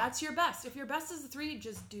are. That's your best. If your best is a 3,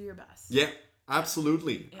 just do your best. Yeah,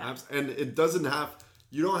 absolutely. Yeah. And it doesn't have,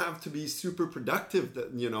 you don't have to be super productive,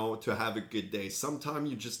 you know, to have a good day. Sometimes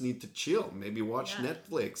you just need to chill, maybe watch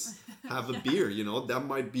Netflix, have a beer, you know, that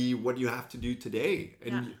might be what you have to do today.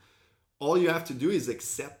 And all you have to do is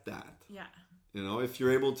accept that. Yeah. You know, if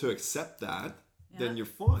you're able to accept that, then you're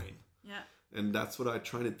fine. Yeah. And that's what I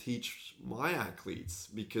try to teach my athletes,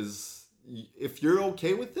 because if you're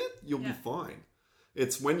okay with it, you'll be fine.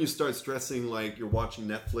 It's when you start stressing, like you're watching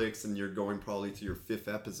Netflix and you're going probably to your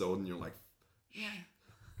 5th episode and you're like,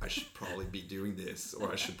 I should probably be doing this,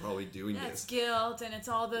 or I should probably doing this. It's guilt, and it's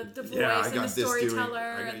all the voice and the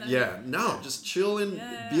storyteller. Just chill and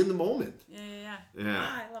be in the moment. Yeah.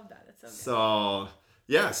 I love that. It's so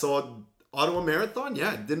good. So Ottawa Marathon,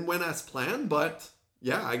 it didn't win as planned, but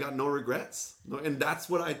I got no regrets. And that's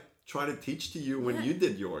what I try to teach to you when you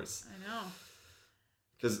did yours. I know.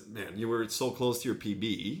 Because, man, you were so close to your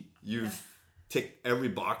PB. You've ticked every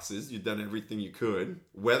boxes. You've done everything you could.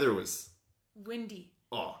 Weather was windy.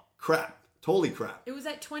 Oh, crap. Totally crap. It was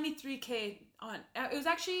at 23K on. It was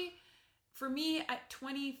actually, for me, at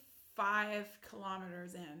 25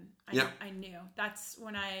 kilometers in. I knew. That's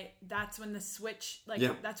when the switch,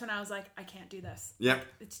 that's when I was like, I can't do this. Yeah.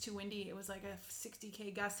 It's too windy. It was like a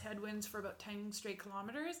 60K gust headwinds for about 10 straight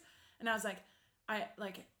kilometers. And I was like,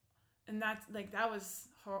 that was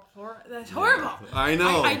that's horrible. I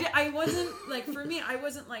know. I wasn't, like, for me, I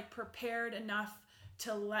wasn't, like, prepared enough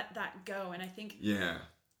to let that go. And I think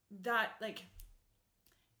that, like,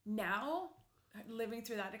 now living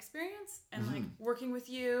through that experience and like working with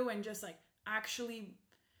you and just like actually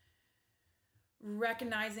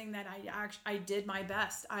recognizing that I did my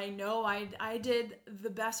best. I know I did the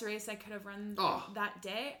best race I could have run that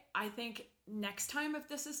day. I think next time if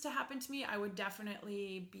this is to happen to me, I would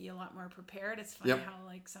definitely be a lot more prepared. It's funny how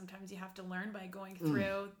like sometimes you have to learn by going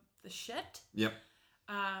through the shit. Yep.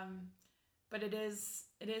 But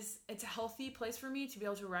it's a healthy place for me to be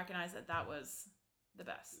able to recognize that was the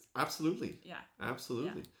best. Absolutely. Yeah.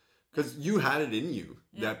 Absolutely. Because you had it in you.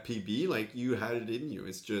 That PB, like you had it in you.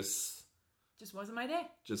 It's just wasn't my day.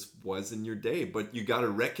 Just wasn't your day. But you got to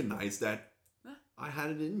recognize that I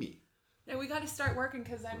had it in me. Yeah, we got to start working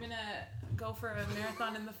because I'm going to go for a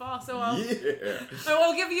marathon in the fall. So I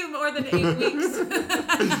won't give you more than 8 weeks.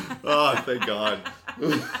 Oh, thank God.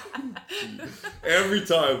 Every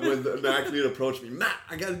time when an athlete approached me, Matt,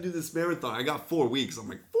 I got to do this marathon. I got 4 weeks. I'm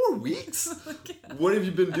like, 4 weeks? What have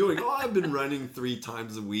you been doing? Oh, I've been running 3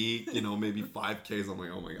 times a week, maybe 5Ks. I'm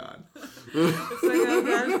like, oh my God. It's like,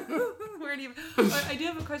 oh, where do you... I do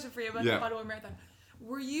have a question for you about the Ottawa Marathon.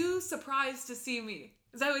 Were you surprised to see me?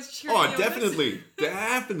 Because I was cheering. Oh, definitely.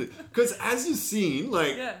 Definitely. Because as you've seen,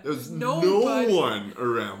 like, there's no one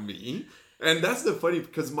around me. And that's the funny,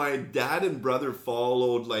 because my dad and brother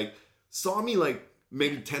saw me like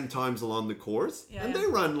maybe 10 times along the course. Yeah, and they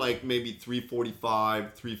run like maybe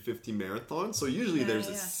 345, 350 marathons. So usually there's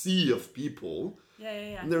a sea of people.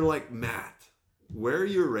 Yeah. And they're like, Matt, where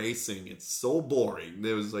you're racing, it's so boring.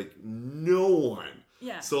 There was like no one.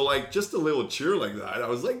 Yeah. So like just a little cheer like that, I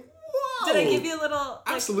was like, did I give you a little...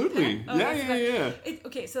 Absolutely. Yeah.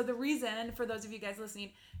 Okay, so the reason, for those of you guys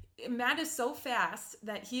listening, Matt is so fast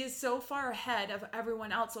that he is so far ahead of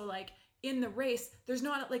everyone else. So, like, in the race, there's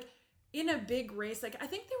not, like, in a big race, like, I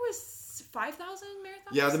think there was 5,000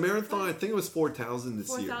 marathons? Yeah, the marathon, I think it was 4,000 this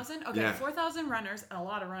 4,000? year. 4,000? Okay, 4,000 runners, a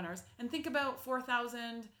lot of runners. And think about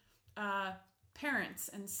 4,000 parents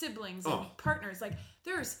and siblings and partners. Like,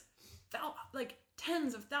 there's,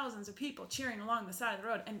 tens of thousands of people cheering along the side of the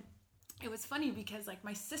road. And it was funny because like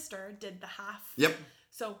my sister did the half. Yep.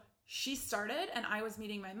 So she started and I was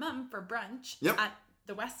meeting my mom for brunch at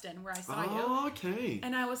the Westin where I saw you. Okay.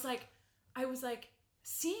 And I was like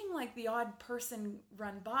seeing like the odd person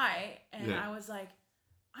run by and I was like,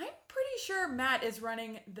 I'm pretty sure Matt is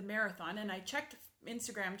running the marathon. And I checked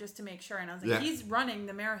Instagram just to make sure. And I was like, he's running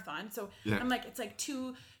the marathon. So I'm like, it's like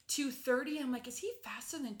 2:30. I'm like, is he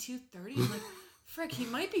faster than 2:30? I'm like, frick, he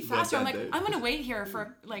might be faster. I'm like, I'm going to wait here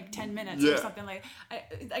for like 10 minutes or something like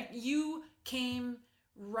you came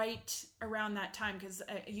right around that time because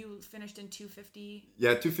you finished in 2:50.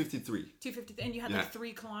 Yeah, 2:53. 2:50. And you had like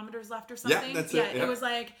 3 kilometers left or something. Yeah, that's it. It was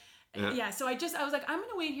like, so I was like, I'm going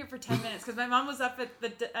to wait here for 10 minutes because my mom was up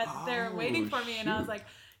there waiting for me. And I was like,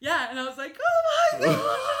 and I was like, oh my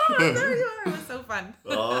God, there you are. It was so fun.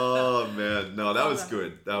 Oh man, no, that was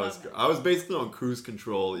good. That was good. I was basically on cruise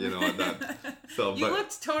control, at that. So, you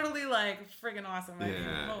looked totally like friggin' awesome.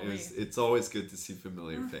 It's always good to see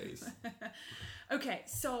familiar face. Okay,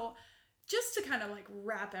 so just to kind of like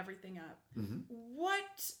wrap everything up,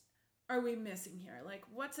 what are we missing here? Like,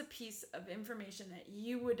 what's a piece of information that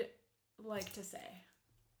you would like to say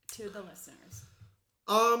to the listeners?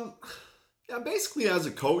 Yeah, basically as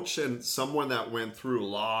a coach and someone that went through a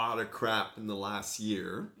lot of crap in the last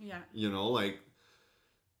year,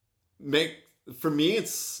 for me,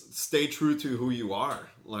 it's stay true to who you are.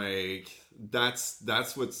 Like that's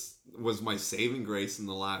was my saving grace in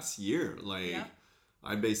the last year. Like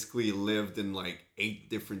I basically lived in like 8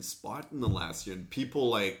 different spots in the last year, and people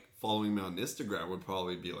like following me on Instagram would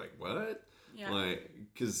probably be like, what? Yeah. Like,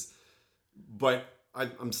 but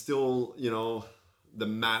I'm still, the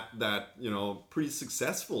Matt that, pretty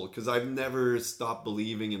successful because I've never stopped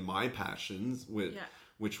believing in my passions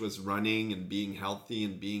which was running and being healthy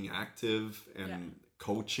and being active and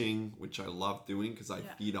coaching, which I love doing because I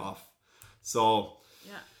feed off. So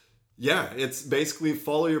it's basically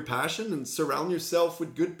follow your passion and surround yourself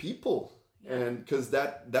with good people. And because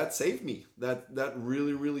that saved me, that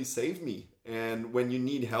really, really saved me. And when you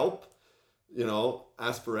need help,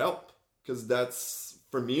 ask for help, because that's,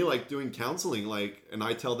 for me, like doing counseling, like, and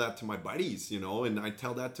I tell that to my buddies, and I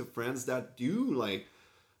tell that to friends that do like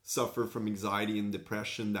suffer from anxiety and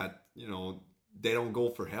depression that, they don't go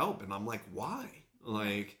for help. And I'm like, why?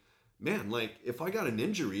 Like, man, like if I got an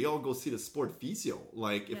injury, I'll go see the sport physio.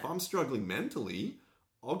 Like if I'm struggling mentally,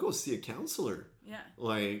 I'll go see a counselor. Yeah.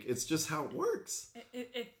 Like it's just how it works.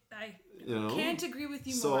 I can't agree with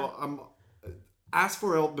you more. So ask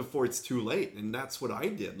for help before it's too late. And that's what I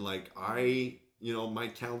did. Like my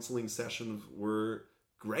counseling sessions were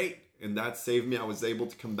great, and that saved me. I was able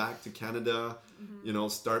to come back to Canada you know,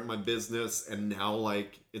 start my business, and now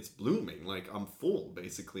like it's blooming. Like I'm full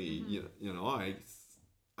basically. You know, I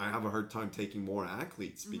have a hard time taking more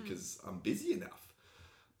athletes because I'm busy enough.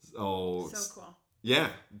 So cool. Yeah,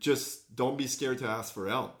 just don't be scared to ask for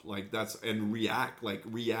help. Like and react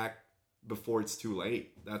before it's too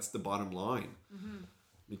late. That's the bottom line.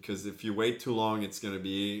 Because if you wait too long, it's going to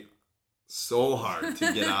be so hard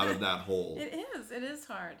to get out of that hole. It is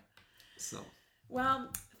hard. So, well,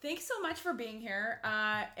 thanks so much for being here.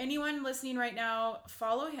 Anyone listening right now,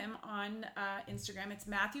 follow him on Instagram. It's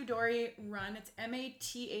Matthew Dory Run. It's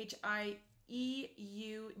MathieuDoreRun.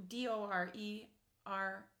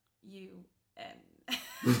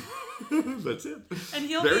 That's it.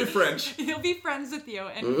 And French. He'll be friends with you,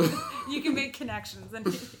 and you can make connections. And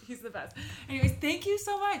he's the best. Anyways, thank you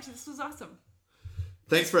so much. This was awesome.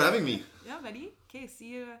 Thanks for having me. Yeah, buddy. Okay, see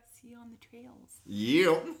you on the trails.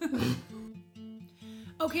 Yeah.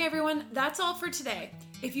 Okay, everyone, that's all for today.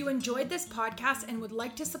 If you enjoyed this podcast and would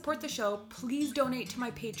like to support the show, please donate to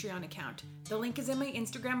my Patreon account. The link is in my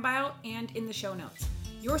Instagram bio and in the show notes.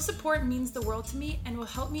 Your support means the world to me and will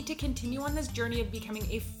help me to continue on this journey of becoming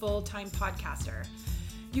a full-time podcaster.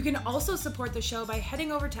 You can also support the show by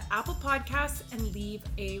heading over to Apple Podcasts and leave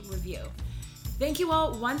a review. Thank you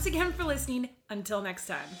all once again for listening. Until next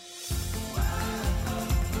time.